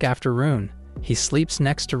offers to look after Rune. He sleeps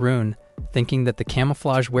next to Rune, thinking that the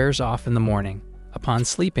camouflage wears off in the morning. Upon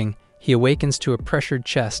sleeping, he awakens to a pressured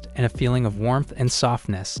chest and a feeling of warmth and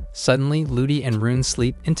softness. Suddenly, Ludi and Rune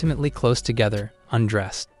sleep intimately close together,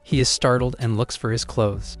 undressed. He is startled and looks for his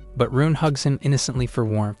clothes, but Rune hugs him innocently for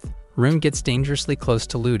warmth. Rune gets dangerously close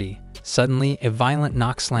to Ludi. Suddenly, a violent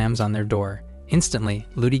knock slams on their door. Instantly,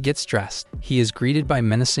 Ludi gets dressed. He is greeted by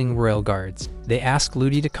menacing royal guards. They ask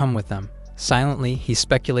Ludi to come with them. Silently, he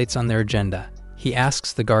speculates on their agenda. He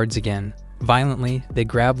asks the guards again. Violently, they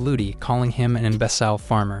grab Ludi, calling him an imbecile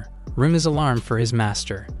farmer. Rune is alarmed for his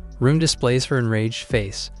master. Rune displays her enraged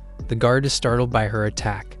face. The guard is startled by her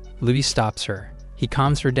attack. Ludi stops her. He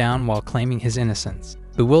calms her down while claiming his innocence.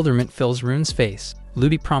 Bewilderment fills Rune's face.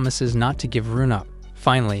 Ludi promises not to give Rune up.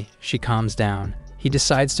 Finally, she calms down. He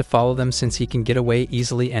decides to follow them since he can get away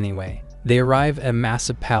easily anyway. They arrive at a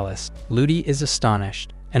massive palace. Ludi is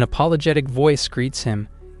astonished. An apologetic voice greets him,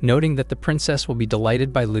 noting that the princess will be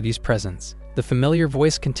delighted by Ludi's presence. The familiar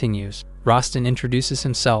voice continues. Rostin introduces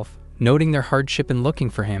himself, noting their hardship in looking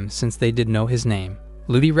for him since they did know his name.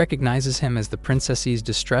 Ludi recognizes him as the princess's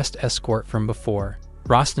distressed escort from before.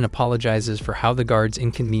 Rostin apologizes for how the guards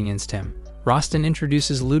inconvenienced him. Rostin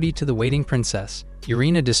introduces Ludi to the waiting princess.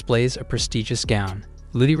 Urena displays a prestigious gown.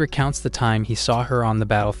 Ludi recounts the time he saw her on the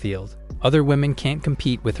battlefield. Other women can't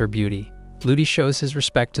compete with her beauty. Ludi shows his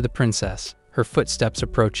respect to the princess. Her footsteps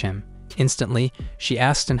approach him. Instantly, she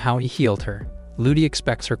asks him how he healed her. Ludi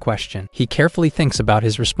expects her question. He carefully thinks about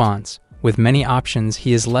his response. With many options,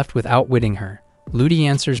 he is left with outwitting her. Ludi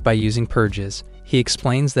answers by using purges. He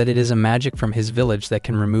explains that it is a magic from his village that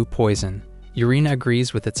can remove poison. Urena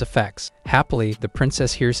agrees with its effects. Happily, the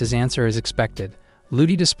princess hears his answer as expected.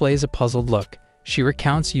 Ludi displays a puzzled look. She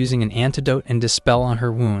recounts using an antidote and dispel on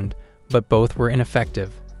her wound, but both were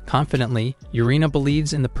ineffective. Confidently, Urena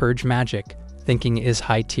believes in the purge magic, thinking it is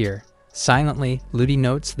high tier. Silently, Ludi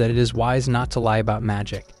notes that it is wise not to lie about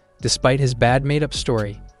magic. Despite his bad made-up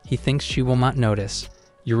story, he thinks she will not notice.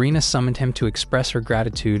 Urena summoned him to express her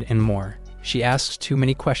gratitude and more. She asks too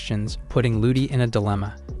many questions, putting Ludi in a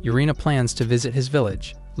dilemma. Urena plans to visit his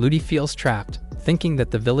village. Ludi feels trapped, thinking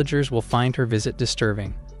that the villagers will find her visit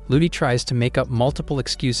disturbing. Ludi tries to make up multiple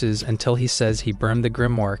excuses until he says he burned the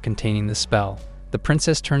grimoire containing the spell. The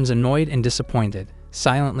princess turns annoyed and disappointed.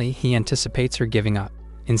 Silently, he anticipates her giving up.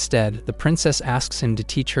 Instead, the princess asks him to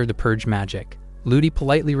teach her the purge magic. Ludi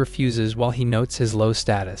politely refuses while he notes his low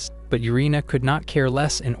status, but Urena could not care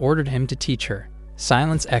less and ordered him to teach her.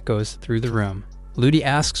 Silence echoes through the room. Ludi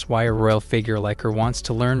asks why a royal figure like her wants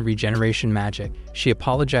to learn regeneration magic. She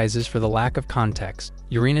apologizes for the lack of context.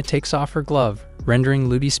 Urena takes off her glove, rendering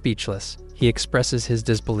Ludi speechless. He expresses his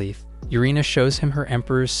disbelief. Urena shows him her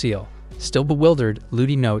emperor's seal. Still bewildered,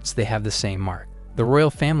 Ludi notes they have the same mark. The royal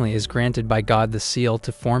family is granted by God the seal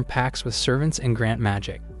to form pacts with servants and grant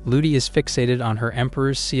magic. Ludi is fixated on her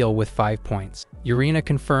emperor's seal with 5 points. Urena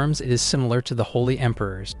confirms it is similar to the Holy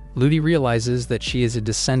Emperor's. Ludi realizes that she is a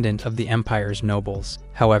descendant of the Empire's nobles.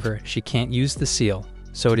 However, she can't use the seal,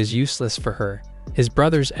 so it is useless for her. His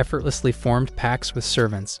brothers effortlessly formed pacts with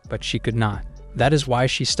servants, but she could not. That is why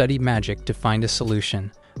she studied magic to find a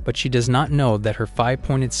solution. But she does not know that her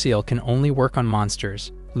 5-pointed seal can only work on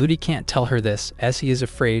monsters. Ludi can't tell her this, as he is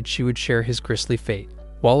afraid she would share his grisly fate.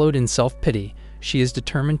 Wallowed in self-pity, she is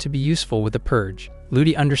determined to be useful with the purge.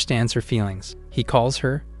 Ludi understands her feelings. He calls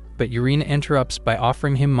her, but Urena interrupts by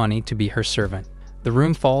offering him money to be her servant. The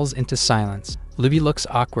room falls into silence. Ludi looks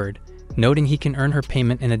awkward, noting he can earn her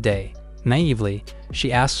payment in a day. Naively,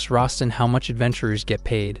 she asks Rostin how much adventurers get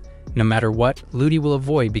paid. No matter what, Ludi will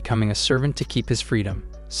avoid becoming a servant to keep his freedom.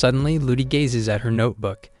 Suddenly, Ludi gazes at her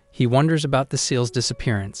notebook. He wonders about the seal's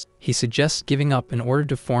disappearance. He suggests giving up in order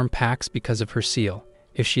to form pacts because of her seal.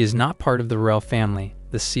 If she is not part of the royal family,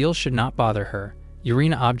 the seal should not bother her.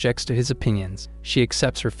 Urena objects to his opinions. She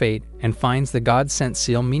accepts her fate and finds the God-sent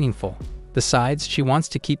seal meaningful. Besides, she wants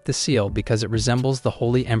to keep the seal because it resembles the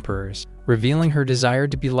Holy Emperor's, revealing her desire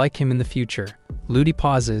to be like him in the future. Ludi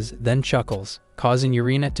pauses, then chuckles, causing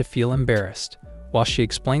Urena to feel embarrassed. While she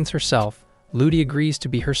explains herself, Ludi agrees to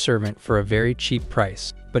be her servant for a very cheap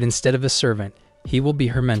price, but instead of a servant, he will be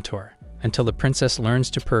her mentor, until the princess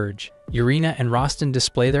learns to purge. Urena and Rostin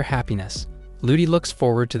display their happiness. Ludi looks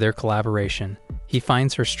forward to their collaboration. He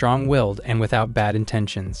finds her strong-willed and without bad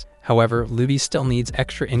intentions. However, Ludi still needs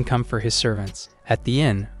extra income for his servants. At the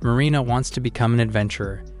inn, Marina wants to become an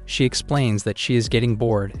adventurer. She explains that she is getting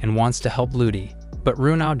bored and wants to help Ludi, but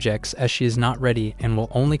Rune objects as she is not ready and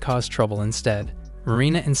will only cause trouble instead.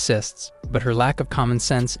 Marina insists, but her lack of common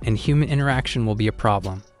sense and human interaction will be a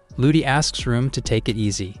problem. Ludi asks Rune to take it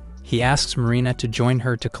easy. He asks Marina to join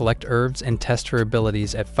her to collect herbs and test her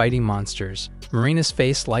abilities at fighting monsters. Marina's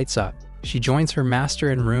face lights up. She joins her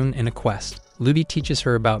master and Rune in a quest. Ludi teaches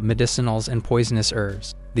her about medicinals and poisonous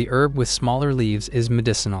herbs. The herb with smaller leaves is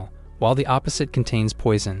medicinal, while the opposite contains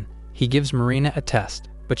poison. He gives Marina a test,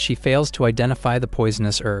 but she fails to identify the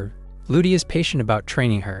poisonous herb. Ludi is patient about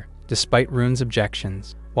training her, despite Rune's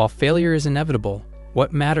objections. While failure is inevitable,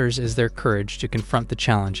 what matters is their courage to confront the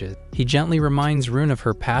challenges. He gently reminds Rune of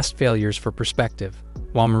her past failures for perspective.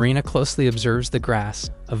 While Marina closely observes the grass,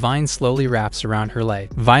 a vine slowly wraps around her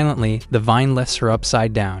leg. Violently, the vine lifts her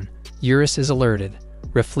upside down. Eurus is alerted.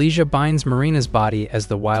 Rafflesia binds Marina's body as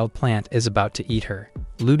the wild plant is about to eat her.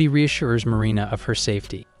 Ludi reassures Marina of her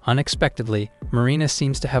safety. Unexpectedly, Marina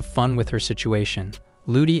seems to have fun with her situation.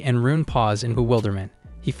 Ludi and Rune pause in bewilderment.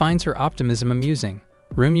 He finds her optimism amusing.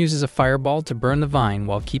 Rune uses a fireball to burn the vine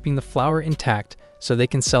while keeping the flower intact so they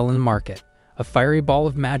can sell in the market. A fiery ball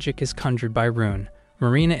of magic is conjured by Rune.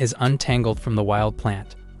 Marina is untangled from the wild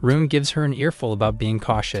plant. Rune gives her an earful about being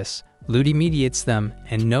cautious. Ludi mediates them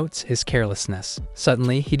and notes his carelessness.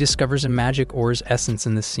 Suddenly, he discovers a magic ore's essence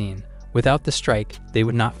in the scene. Without the strike, they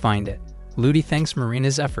would not find it. Ludi thanks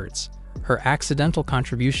Marina's efforts. Her accidental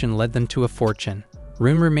contribution led them to a fortune.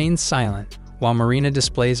 Rune remains silent, while Marina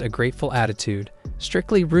displays a grateful attitude.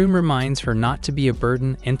 Strictly, Rune reminds her not to be a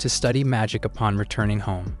burden and to study magic upon returning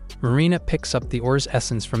home. Marina picks up the ore's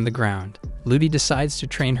essence from the ground. Ludi decides to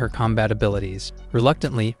train her combat abilities.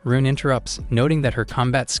 Reluctantly, Rune interrupts, noting that her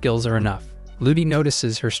combat skills are enough. Ludi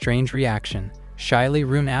notices her strange reaction. Shyly,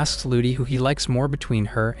 Rune asks Ludi who he likes more between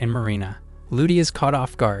her and Marina. Ludi is caught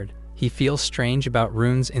off guard. He feels strange about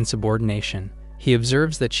Rune's insubordination. He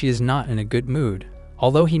observes that she is not in a good mood.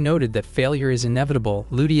 Although he noted that failure is inevitable,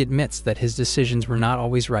 Ludi admits that his decisions were not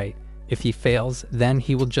always right. If he fails, then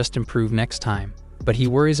he will just improve next time. But he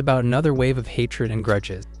worries about another wave of hatred and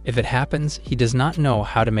grudges. If it happens, he does not know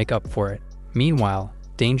how to make up for it. Meanwhile,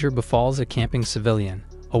 danger befalls a camping civilian.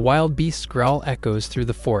 A wild beast's growl echoes through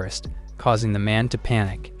the forest, causing the man to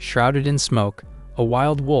panic. Shrouded in smoke, a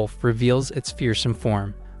wild wolf reveals its fearsome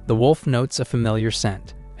form. The wolf notes a familiar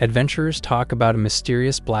scent. Adventurers talk about a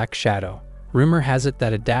mysterious black shadow. Rumor has it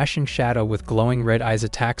that a dashing shadow with glowing red eyes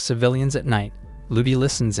attacks civilians at night. Ludi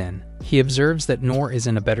listens in. He observes that Nor is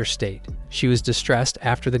in a better state. She was distressed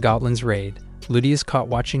after the goblins' raid. Ludi is caught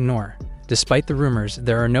watching Nor. Despite the rumors,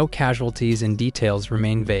 there are no casualties and details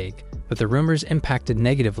remain vague, but the rumors impacted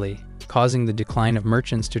negatively, causing the decline of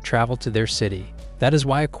merchants to travel to their city. That is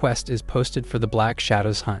why a quest is posted for the Black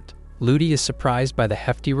Shadows hunt. Ludi is surprised by the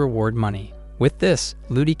hefty reward money. With this,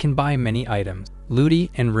 Ludi can buy many items.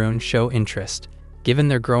 Ludi and Rune show interest. Given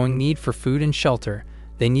their growing need for food and shelter,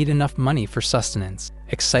 they need enough money for sustenance.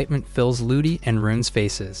 Excitement fills Ludi and Rune's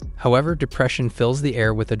faces. However, depression fills the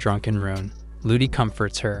air with a drunken Rune. Ludi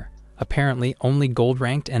comforts her. Apparently, only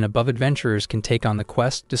gold-ranked and above adventurers can take on the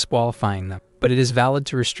quest, disqualifying them. But it is valid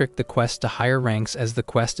to restrict the quest to higher ranks as the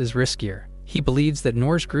quest is riskier. He believes that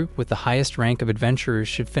Noor's group with the highest rank of adventurers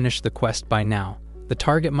should finish the quest by now. The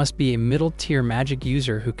target must be a middle-tier magic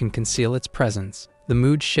user who can conceal its presence. The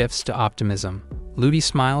mood shifts to optimism. Ludi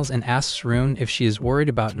smiles and asks Rune if she is worried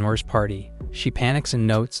about Noor's party. She panics and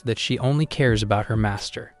notes that she only cares about her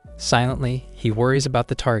master. Silently, he worries about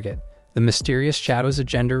the target. The mysterious Shadow's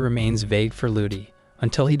agenda remains vague for Ludi.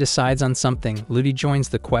 Until he decides on something, Ludi joins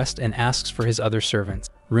the quest and asks for his other servants.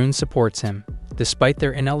 Rune supports him. Despite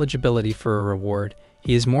their ineligibility for a reward,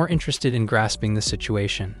 he is more interested in grasping the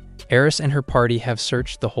situation. Eris and her party have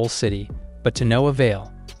searched the whole city, but to no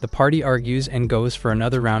avail. The party argues and goes for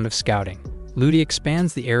another round of scouting. Ludi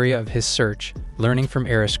expands the area of his search, learning from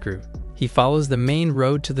Eris' group. He follows the main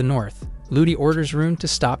road to the north. Ludi orders Rune to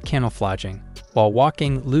stop camouflaging. While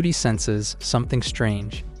walking, Ludi senses something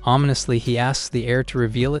strange. Ominously, he asks the air to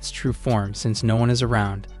reveal its true form since no one is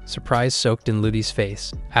around, surprise soaked in Ludi's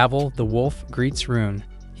face. Avel, the wolf, greets Rune.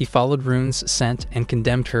 He followed Rune's scent and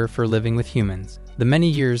condemned her for living with humans. The many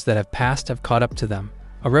years that have passed have caught up to them.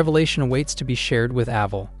 A revelation awaits to be shared with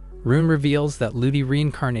Avel. Rune reveals that Ludi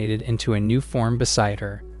reincarnated into a new form beside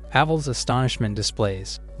her. Avel's astonishment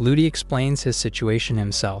displays. Ludi explains his situation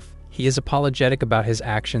himself. He is apologetic about his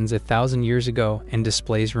actions 1,000 years ago and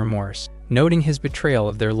displays remorse, noting his betrayal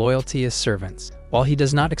of their loyalty as servants. While he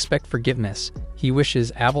does not expect forgiveness, he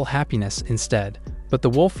wishes Avel happiness instead. But the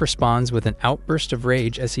wolf responds with an outburst of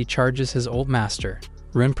rage as he charges his old master.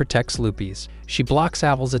 Rune protects Lupis. She blocks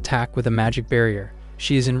Avel's attack with a magic barrier.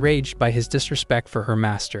 She is enraged by his disrespect for her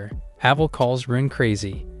master. Avel calls Rune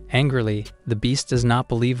crazy. Angrily, the beast does not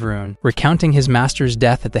believe Rune, recounting his master's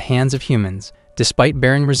death at the hands of humans. Despite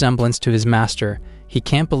bearing resemblance to his master, he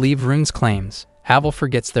can't believe Rune's claims. Avel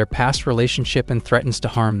forgets their past relationship and threatens to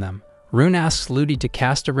harm them. Rune asks Ludi to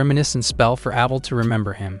cast a reminiscence spell for Avel to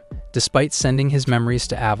remember him. Despite sending his memories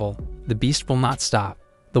to Avel, the beast will not stop.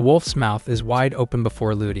 The wolf's mouth is wide open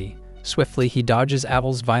before Ludi. Swiftly, he dodges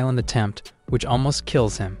Avel's violent attempt, which almost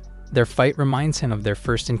kills him. Their fight reminds him of their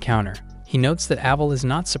first encounter. He notes that Avel is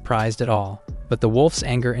not surprised at all, but the wolf's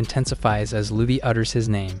anger intensifies as Ludi utters his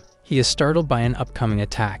name. He is startled by an upcoming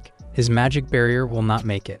attack. His magic barrier will not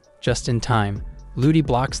make it. Just in time, Ludi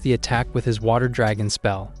blocks the attack with his water dragon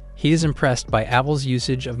spell. He is impressed by Avel's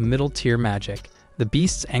usage of middle-tier magic. The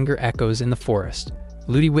beast's anger echoes in the forest.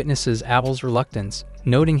 Ludi witnesses Avel's reluctance,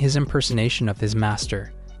 noting his impersonation of his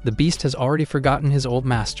master. The beast has already forgotten his old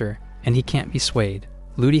master, and he can't be swayed.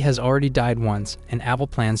 Ludi has already died once, and Avel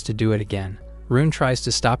plans to do it again. Rune tries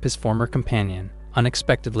to stop his former companion.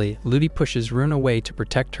 Unexpectedly, Ludi pushes Rune away to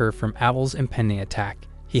protect her from Avel's impending attack.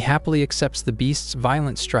 He happily accepts the beast's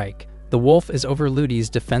violent strike. The wolf is over Ludi's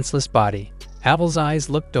defenseless body. Avel's eyes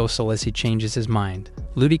look docile as he changes his mind.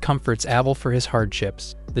 Ludi comforts Avel for his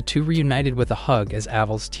hardships. The two reunited with a hug as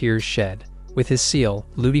Avel's tears shed. With his seal,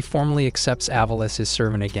 Ludi formally accepts Avel as his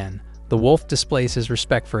servant again. The wolf displays his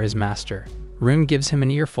respect for his master. Rune gives him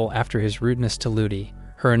an earful after his rudeness to Ludi.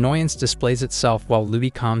 Her annoyance displays itself while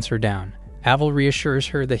Ludi calms her down. Avel reassures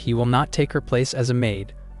her that he will not take her place as a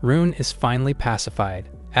maid. Rune is finally pacified.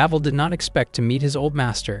 Avel did not expect to meet his old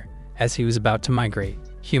master, as he was about to migrate.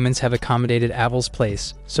 Humans have accommodated Avel's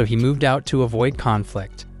place, so he moved out to avoid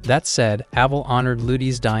conflict. That said, Avel honored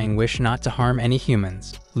Ludi's dying wish not to harm any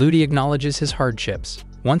humans. Ludi acknowledges his hardships.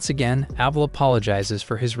 Once again, Avel apologizes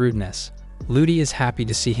for his rudeness. Ludi is happy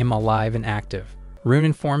to see him alive and active. Rune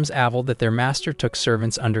informs Avel that their master took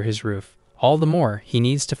servants under his roof. All the more, he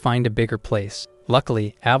needs to find a bigger place.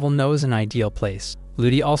 Luckily, Avel knows an ideal place.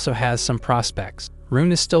 Ludi also has some prospects.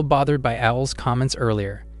 Rune is still bothered by Avel's comments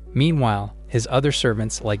earlier. Meanwhile, his other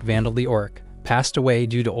servants, like Vandal the Orc, passed away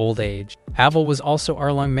due to old age. Avel was also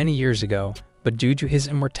Arlong many years ago, but due to his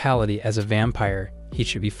immortality as a vampire, he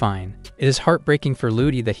should be fine. It is heartbreaking for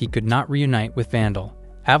Ludi that he could not reunite with Vandal.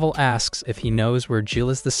 Avel asks if he knows where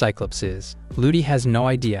Gilles the Cyclops is. Ludi has no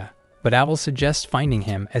idea, but Avel suggests finding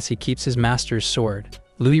him as he keeps his master's sword.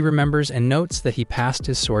 Ludi remembers and notes that he passed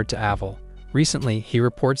his sword to Avel. Recently, he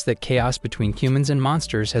reports that chaos between humans and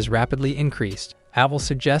monsters has rapidly increased. Avel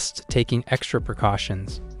suggests taking extra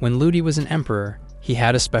precautions. When Ludi was an emperor, he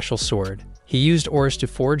had a special sword. He used ores to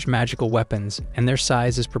forge magical weapons, and their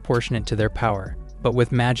size is proportionate to their power. But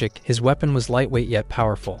with magic, his weapon was lightweight yet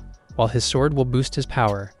powerful. While his sword will boost his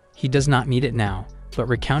power, he does not need it now. but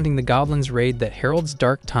recounting the goblin's raid that heralds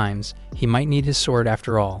dark times, he might need his sword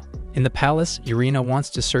after all. In the palace, Irina wants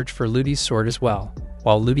to search for Ludi's sword as well.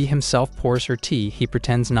 While Ludi himself pours her tea, he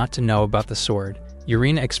pretends not to know about the sword.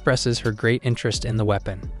 Irina expresses her great interest in the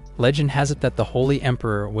weapon. Legend has it that the Holy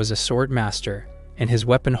Emperor was a sword master, and his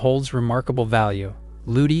weapon holds remarkable value.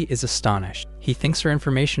 Ludi is astonished. He thinks her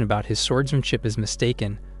information about his swordsmanship is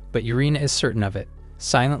mistaken, but Irina is certain of it.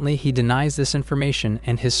 Silently, he denies this information,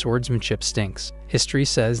 and his swordsmanship stinks. History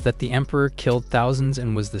says that the Emperor killed thousands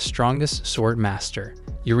and was the strongest sword master.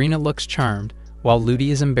 Irina looks charmed, while Ludi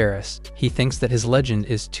is embarrassed. He thinks that his legend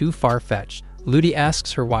is too far-fetched. Ludi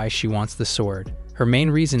asks her why she wants the sword. Her main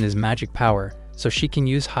reason is magic power, so she can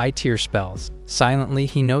use high-tier spells. Silently,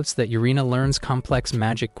 he notes that Irina learns complex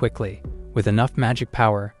magic quickly. With enough magic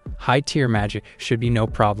power, high-tier magic should be no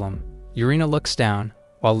problem. Irina looks down,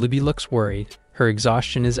 while Ludi looks worried. Her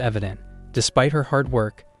exhaustion is evident. Despite her hard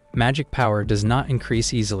work, magic power does not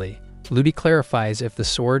increase easily. Ludi clarifies if the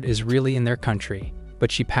sword is really in their country,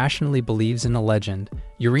 but she passionately believes in a legend.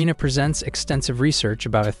 Irina presents extensive research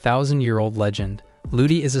about a 1,000-year-old legend.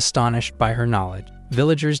 Ludi is astonished by her knowledge.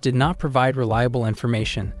 Villagers did not provide reliable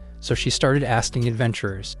information, so she started asking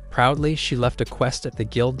adventurers. Proudly, she left a quest at the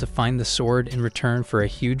guild to find the sword in return for a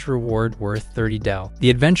huge reward worth 30 del. The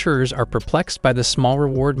adventurers are perplexed by the small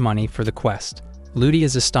reward money for the quest. Ludi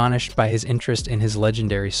is astonished by his interest in his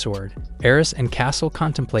legendary sword. Eris and Castle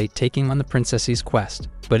contemplate taking on the princess's quest,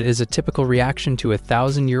 but it is a typical reaction to a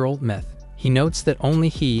 1,000-year-old myth. He notes that only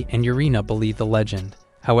he and Irina believe the legend.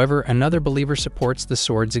 However, another believer supports the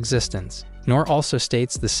sword's existence. Nor also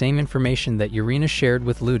states the same information that Irina shared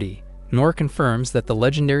with Ludi. Nor confirms that the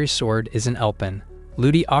legendary sword is an Elpin.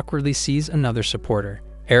 Ludi awkwardly sees another supporter.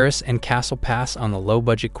 Eris and Castle pass on the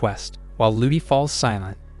low-budget quest, while Ludi falls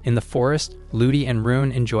silent. In the forest, Ludi and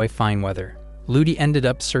Rune enjoy fine weather. Ludi ended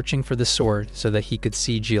up searching for the sword so that he could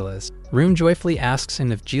see Gila's. Rune joyfully asks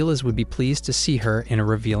him if Gila's would be pleased to see her in a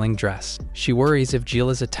revealing dress. She worries if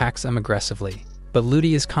Gila's attacks them aggressively, but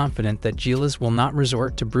Ludi is confident that Gila's will not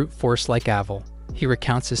resort to brute force like Aval. He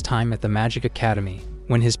recounts his time at the Magic Academy.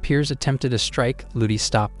 When his peers attempted a strike, Ludi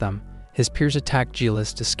stopped them. His peers attacked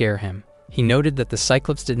Gila's to scare him. He noted that the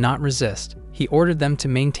Cyclops did not resist. He ordered them to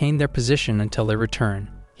maintain their position until their return.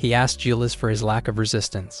 He asked Gila's for his lack of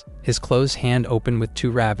resistance. His closed hand opened with 2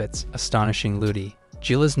 rabbits, astonishing Ludi.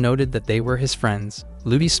 Gila's noted that they were his friends.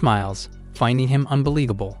 Ludi smiles, finding him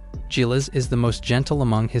unbelievable. Gila's is the most gentle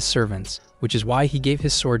among his servants, which is why he gave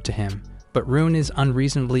his sword to him. But Rune is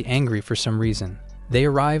unreasonably angry for some reason. They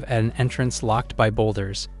arrive at an entrance locked by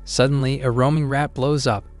boulders. Suddenly, a roaming rat blows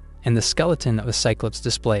up, and the skeleton of a Cyclops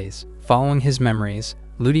displays. Following his memories,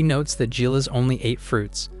 Ludi notes that Gila's only ate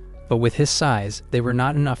fruits, but with his size, they were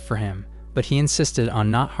not enough for him. But he insisted on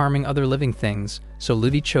not harming other living things, so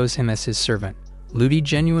Ludi chose him as his servant. Ludi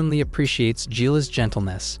genuinely appreciates Gila's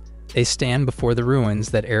gentleness. They stand before the ruins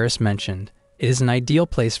that Eris mentioned. It is an ideal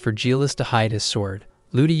place for Gila's to hide his sword.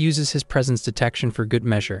 Ludi uses his presence detection for good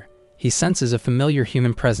measure. He senses a familiar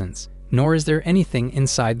human presence, nor is there anything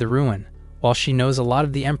inside the ruin. While she knows a lot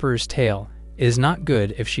of the Emperor's tale, it is not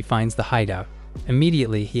good if she finds the hideout.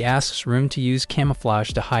 Immediately, he asks Rune to use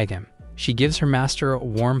camouflage to hide him. She gives her master a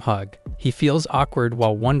warm hug. He feels awkward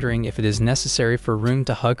while wondering if it is necessary for Rune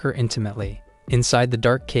to hug her intimately. Inside the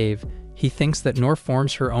dark cave, he thinks that Nor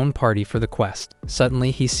forms her own party for the quest.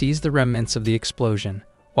 Suddenly, he sees the remnants of the explosion.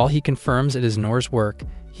 While he confirms it is Nor's work,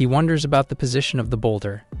 he wonders about the position of the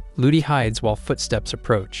boulder. Ludi hides while footsteps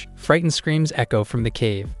approach. Frightened screams echo from the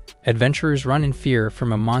cave. Adventurers run in fear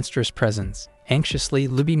from a monstrous presence. Anxiously,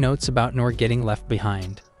 Ludi notes about Nor getting left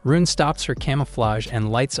behind. Rune stops her camouflage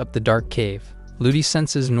and lights up the dark cave. Ludi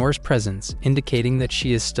senses Nor's presence, indicating that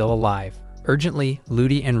she is still alive. Urgently,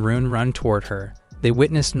 Ludi and Rune run toward her. They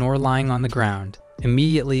witness Nor lying on the ground.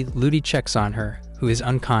 Immediately, Ludi checks on her, who is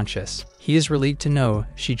unconscious. He is relieved to know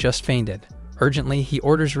she just fainted. Urgently, he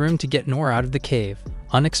orders Rune to get Nor out of the cave.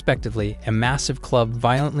 Unexpectedly, a massive club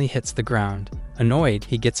violently hits the ground. Annoyed,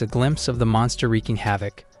 he gets a glimpse of the monster wreaking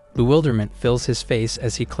havoc. Bewilderment fills his face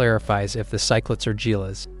as he clarifies if the Cyclops are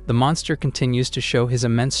Gila's. The monster continues to show his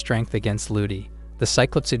immense strength against Ludi. The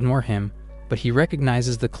Cyclops ignore him, but he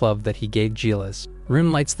recognizes the club that he gave Gila's.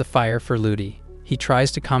 Rune lights the fire for Ludi. He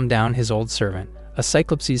tries to calm down his old servant. A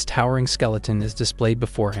Cyclops' towering skeleton is displayed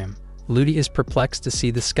before him. Ludi is perplexed to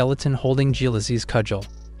see the skeleton holding Gila's cudgel.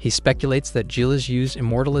 He speculates that Gila's used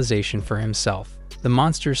immortalization for himself. The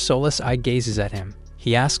monster's soulless eye gazes at him.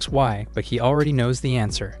 He asks why, but he already knows the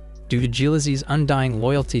answer. Due to Gila's undying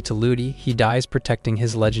loyalty to Ludi, he dies protecting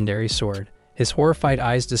his legendary sword. His horrified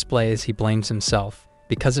eyes display as he blames himself.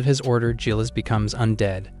 Because of his order, Gilas becomes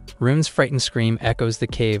undead. Rune's frightened scream echoes the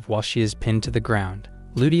cave while she is pinned to the ground.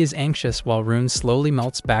 Ludi is anxious while Rune slowly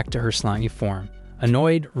melts back to her slimy form.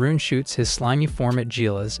 Annoyed, Rune shoots his slimy form at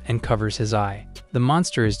Gilas and covers his eye. The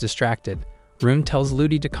monster is distracted. Rune tells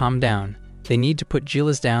Ludi to calm down. They need to put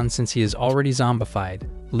Gilas down since he is already zombified.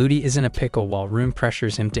 Ludi is in a pickle while Rune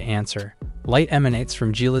pressures him to answer. Light emanates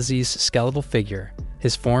from Gilas's skeletal figure.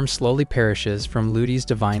 His form slowly perishes from Ludi's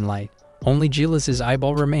divine light. Only Gilas's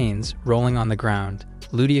eyeball remains, rolling on the ground.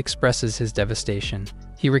 Ludi expresses his devastation.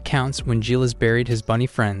 He recounts when Gilas buried his bunny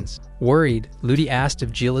friends. Worried, Ludi asked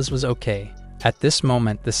if Gilas was okay. At this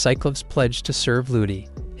moment, the Cyclops pledged to serve Ludi.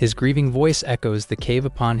 His grieving voice echoes the cave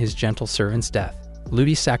upon his gentle servant's death.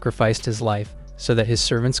 Ludi sacrificed his life so that his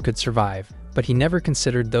servants could survive, but he never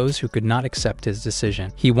considered those who could not accept his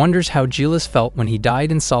decision. He wonders how Gilas felt when he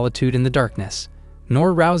died in solitude in the darkness.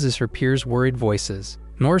 Nor rouses her peers' worried voices.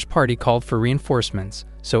 Nor's party called for reinforcements,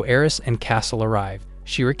 so Eris and Castle arrive.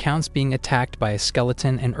 She recounts being attacked by a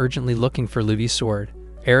skeleton and urgently looking for Ludi's sword.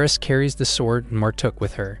 Eris carries the sword Nor took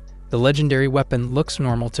with her. The legendary weapon looks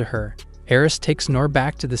normal to her. Eris takes Nor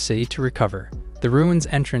back to the city to recover. The ruins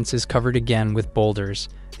entrance is covered again with boulders.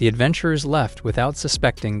 The adventurers left without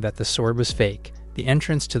suspecting that the sword was fake. The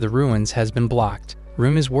entrance to the ruins has been blocked.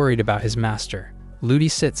 Rune is worried about his master. Ludi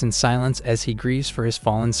sits in silence as he grieves for his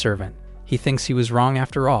fallen servant. He thinks he was wrong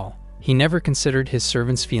after all. He never considered his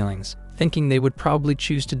servants' feelings, thinking they would probably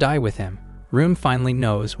choose to die with him. Rune finally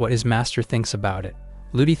knows what his master thinks about it.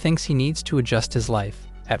 Ludi thinks he needs to adjust his life.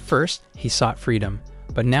 At first, he sought freedom,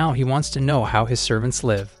 but now he wants to know how his servants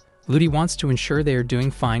live. Ludi wants to ensure they are doing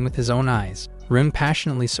fine with his own eyes. Rune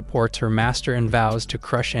passionately supports her master and vows to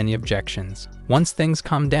crush any objections. Once things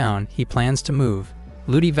calm down, he plans to move.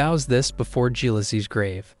 Ludi vows this before Gilas's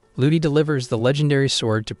grave. Ludi delivers the legendary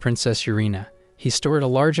sword to Princess Urina. He stored a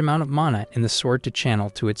large amount of mana in the sword to channel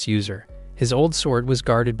to its user. His old sword was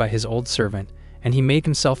guarded by his old servant, and he made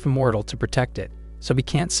himself immortal to protect it, so he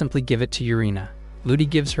can't simply give it to Urina. Ludi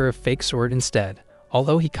gives her a fake sword instead.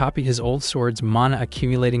 Although he copied his old sword's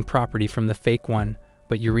mana-accumulating property from the fake one,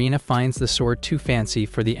 but Urina finds the sword too fancy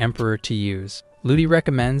for the Emperor to use. Ludi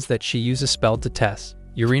recommends that she use a spell to test.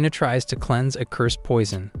 Urina tries to cleanse a cursed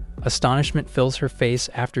poison. Astonishment fills her face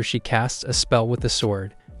after she casts a spell with the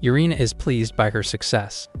sword. Urina is pleased by her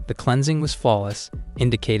success. The cleansing was flawless,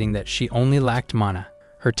 indicating that she only lacked mana.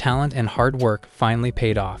 Her talent and hard work finally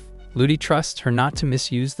paid off. Ludi trusts her not to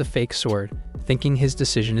misuse the fake sword, thinking his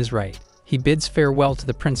decision is right. He bids farewell to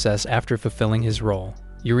the princess after fulfilling his role.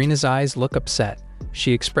 Urina's eyes look upset.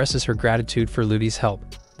 She expresses her gratitude for Ludi's help.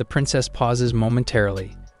 The princess pauses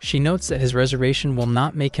momentarily. She notes that his reservation will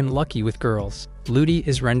not make him lucky with girls. Ludi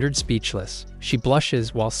is rendered speechless. She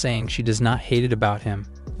blushes while saying she does not hate it about him.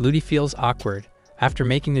 Ludi feels awkward. After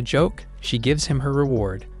making the joke, she gives him her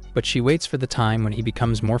reward, but she waits for the time when he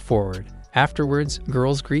becomes more forward. Afterwards,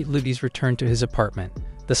 girls greet Ludi's return to his apartment.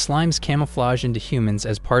 The slimes camouflage into humans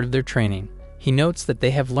as part of their training. He notes that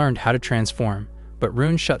they have learned how to transform, but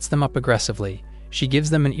Rune shuts them up aggressively. She gives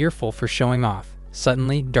them an earful for showing off.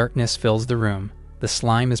 Suddenly, darkness fills the room. The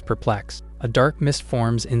slime is perplexed. A dark mist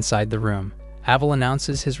forms inside the room. Aval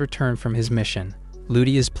announces his return from his mission.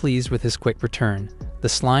 Ludi is pleased with his quick return. The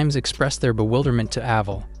slimes express their bewilderment to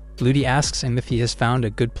Aval. Ludi asks him if he has found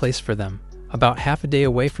a good place for them. About half a day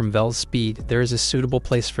away from Vel's speed, there is a suitable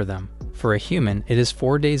place for them. For a human, it is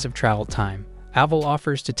 4 days of travel time. Aval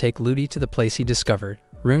offers to take Ludi to the place he discovered.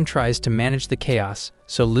 Rune tries to manage the chaos,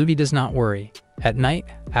 so Ludi does not worry. At night,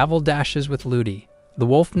 Aval dashes with Ludi. The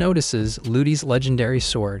wolf notices Ludi's legendary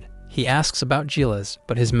sword. He asks about Gilas,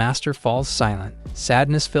 but his master falls silent.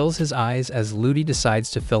 Sadness fills his eyes as Ludi decides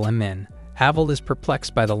to fill him in. Aval is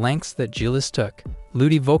perplexed by the lengths that Gilas took.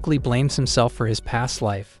 Ludi vocally blames himself for his past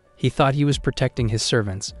life. He thought he was protecting his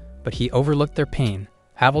servants, but he overlooked their pain.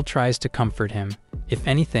 Aval tries to comfort him. If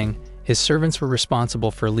anything, his servants were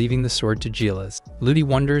responsible for leaving the sword to Gilas. Ludi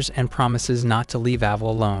wonders and promises not to leave Aval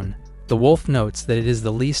alone. The wolf notes that it is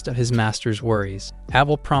the least of his master's worries.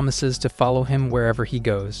 Aval promises to follow him wherever he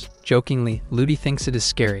goes. Jokingly, Ludi thinks it is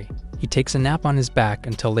scary. He takes a nap on his back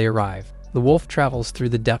until they arrive. The wolf travels through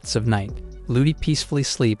the depths of night. Ludi peacefully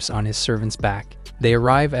sleeps on his servant's back. They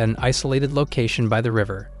arrive at an isolated location by the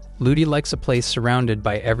river. Ludi likes a place surrounded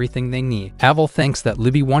by everything they need. Aval thinks that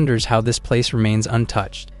Ludi wonders how this place remains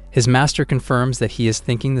untouched. His master confirms that he is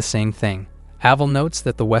thinking the same thing. Aval notes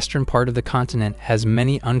that the western part of the continent has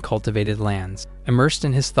many uncultivated lands. Immersed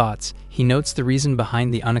in his thoughts, he notes the reason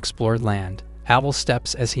behind the unexplored land. Aval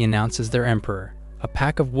steps as he announces their emperor. A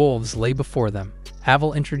pack of wolves lay before them.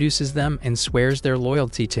 Aval introduces them and swears their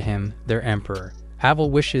loyalty to him, their emperor.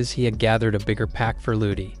 Aval wishes he had gathered a bigger pack for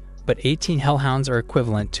Ludi, but 18 hellhounds are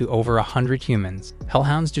equivalent to over 100 humans.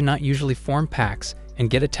 Hellhounds do not usually form packs and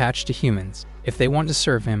get attached to humans. If they want to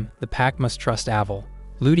serve him, the pack must trust Aval.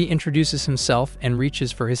 Ludi introduces himself and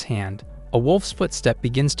reaches for his hand. A wolf's footstep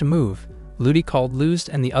begins to move. Ludi called Luz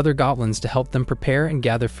and the other goblins to help them prepare and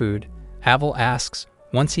gather food. Aval asks,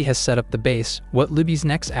 once he has set up the base, what Ludi's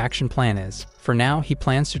next action plan is. For now, he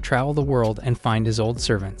plans to travel the world and find his old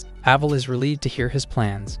servants. Aval is relieved to hear his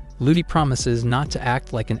plans. Ludi promises not to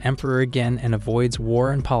act like an emperor again and avoids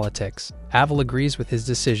war and politics. Aval agrees with his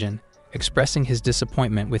decision, expressing his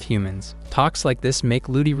disappointment with humans. Talks like this make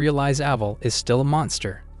Ludi realize Aval is still a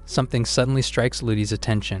monster. Something suddenly strikes Ludi's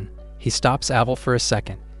attention. He stops Aval for a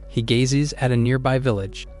second. He gazes at a nearby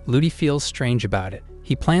village. Ludi feels strange about it.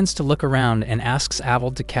 He plans to look around and asks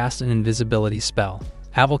Aval to cast an invisibility spell.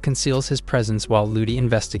 Aval conceals his presence while Ludi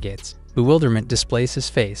investigates. Bewilderment displays his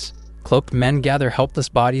face. Cloaked men gather helpless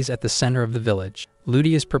bodies at the center of the village.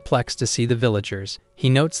 Ludi is perplexed to see the villagers. He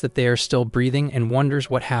notes that they are still breathing and wonders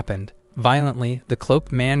what happened. Violently, the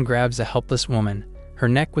cloaked man grabs a helpless woman. Her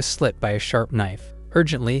neck was slit by a sharp knife.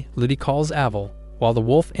 Urgently, Ludi calls Aval, while the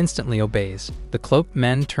wolf instantly obeys. The cloaked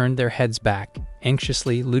men turned their heads back.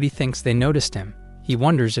 Anxiously, Ludi thinks they noticed him. He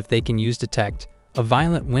wonders if they can use detect. A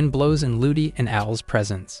violent wind blows in Ludi and Aval's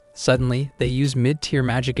presence. Suddenly, they use mid-tier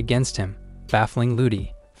magic against him, baffling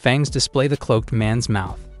Ludi. Fangs display the cloaked man's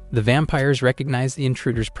mouth. The vampires recognize the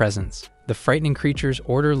intruder's presence. The frightening creatures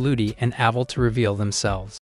order Ludi and Aval to reveal themselves.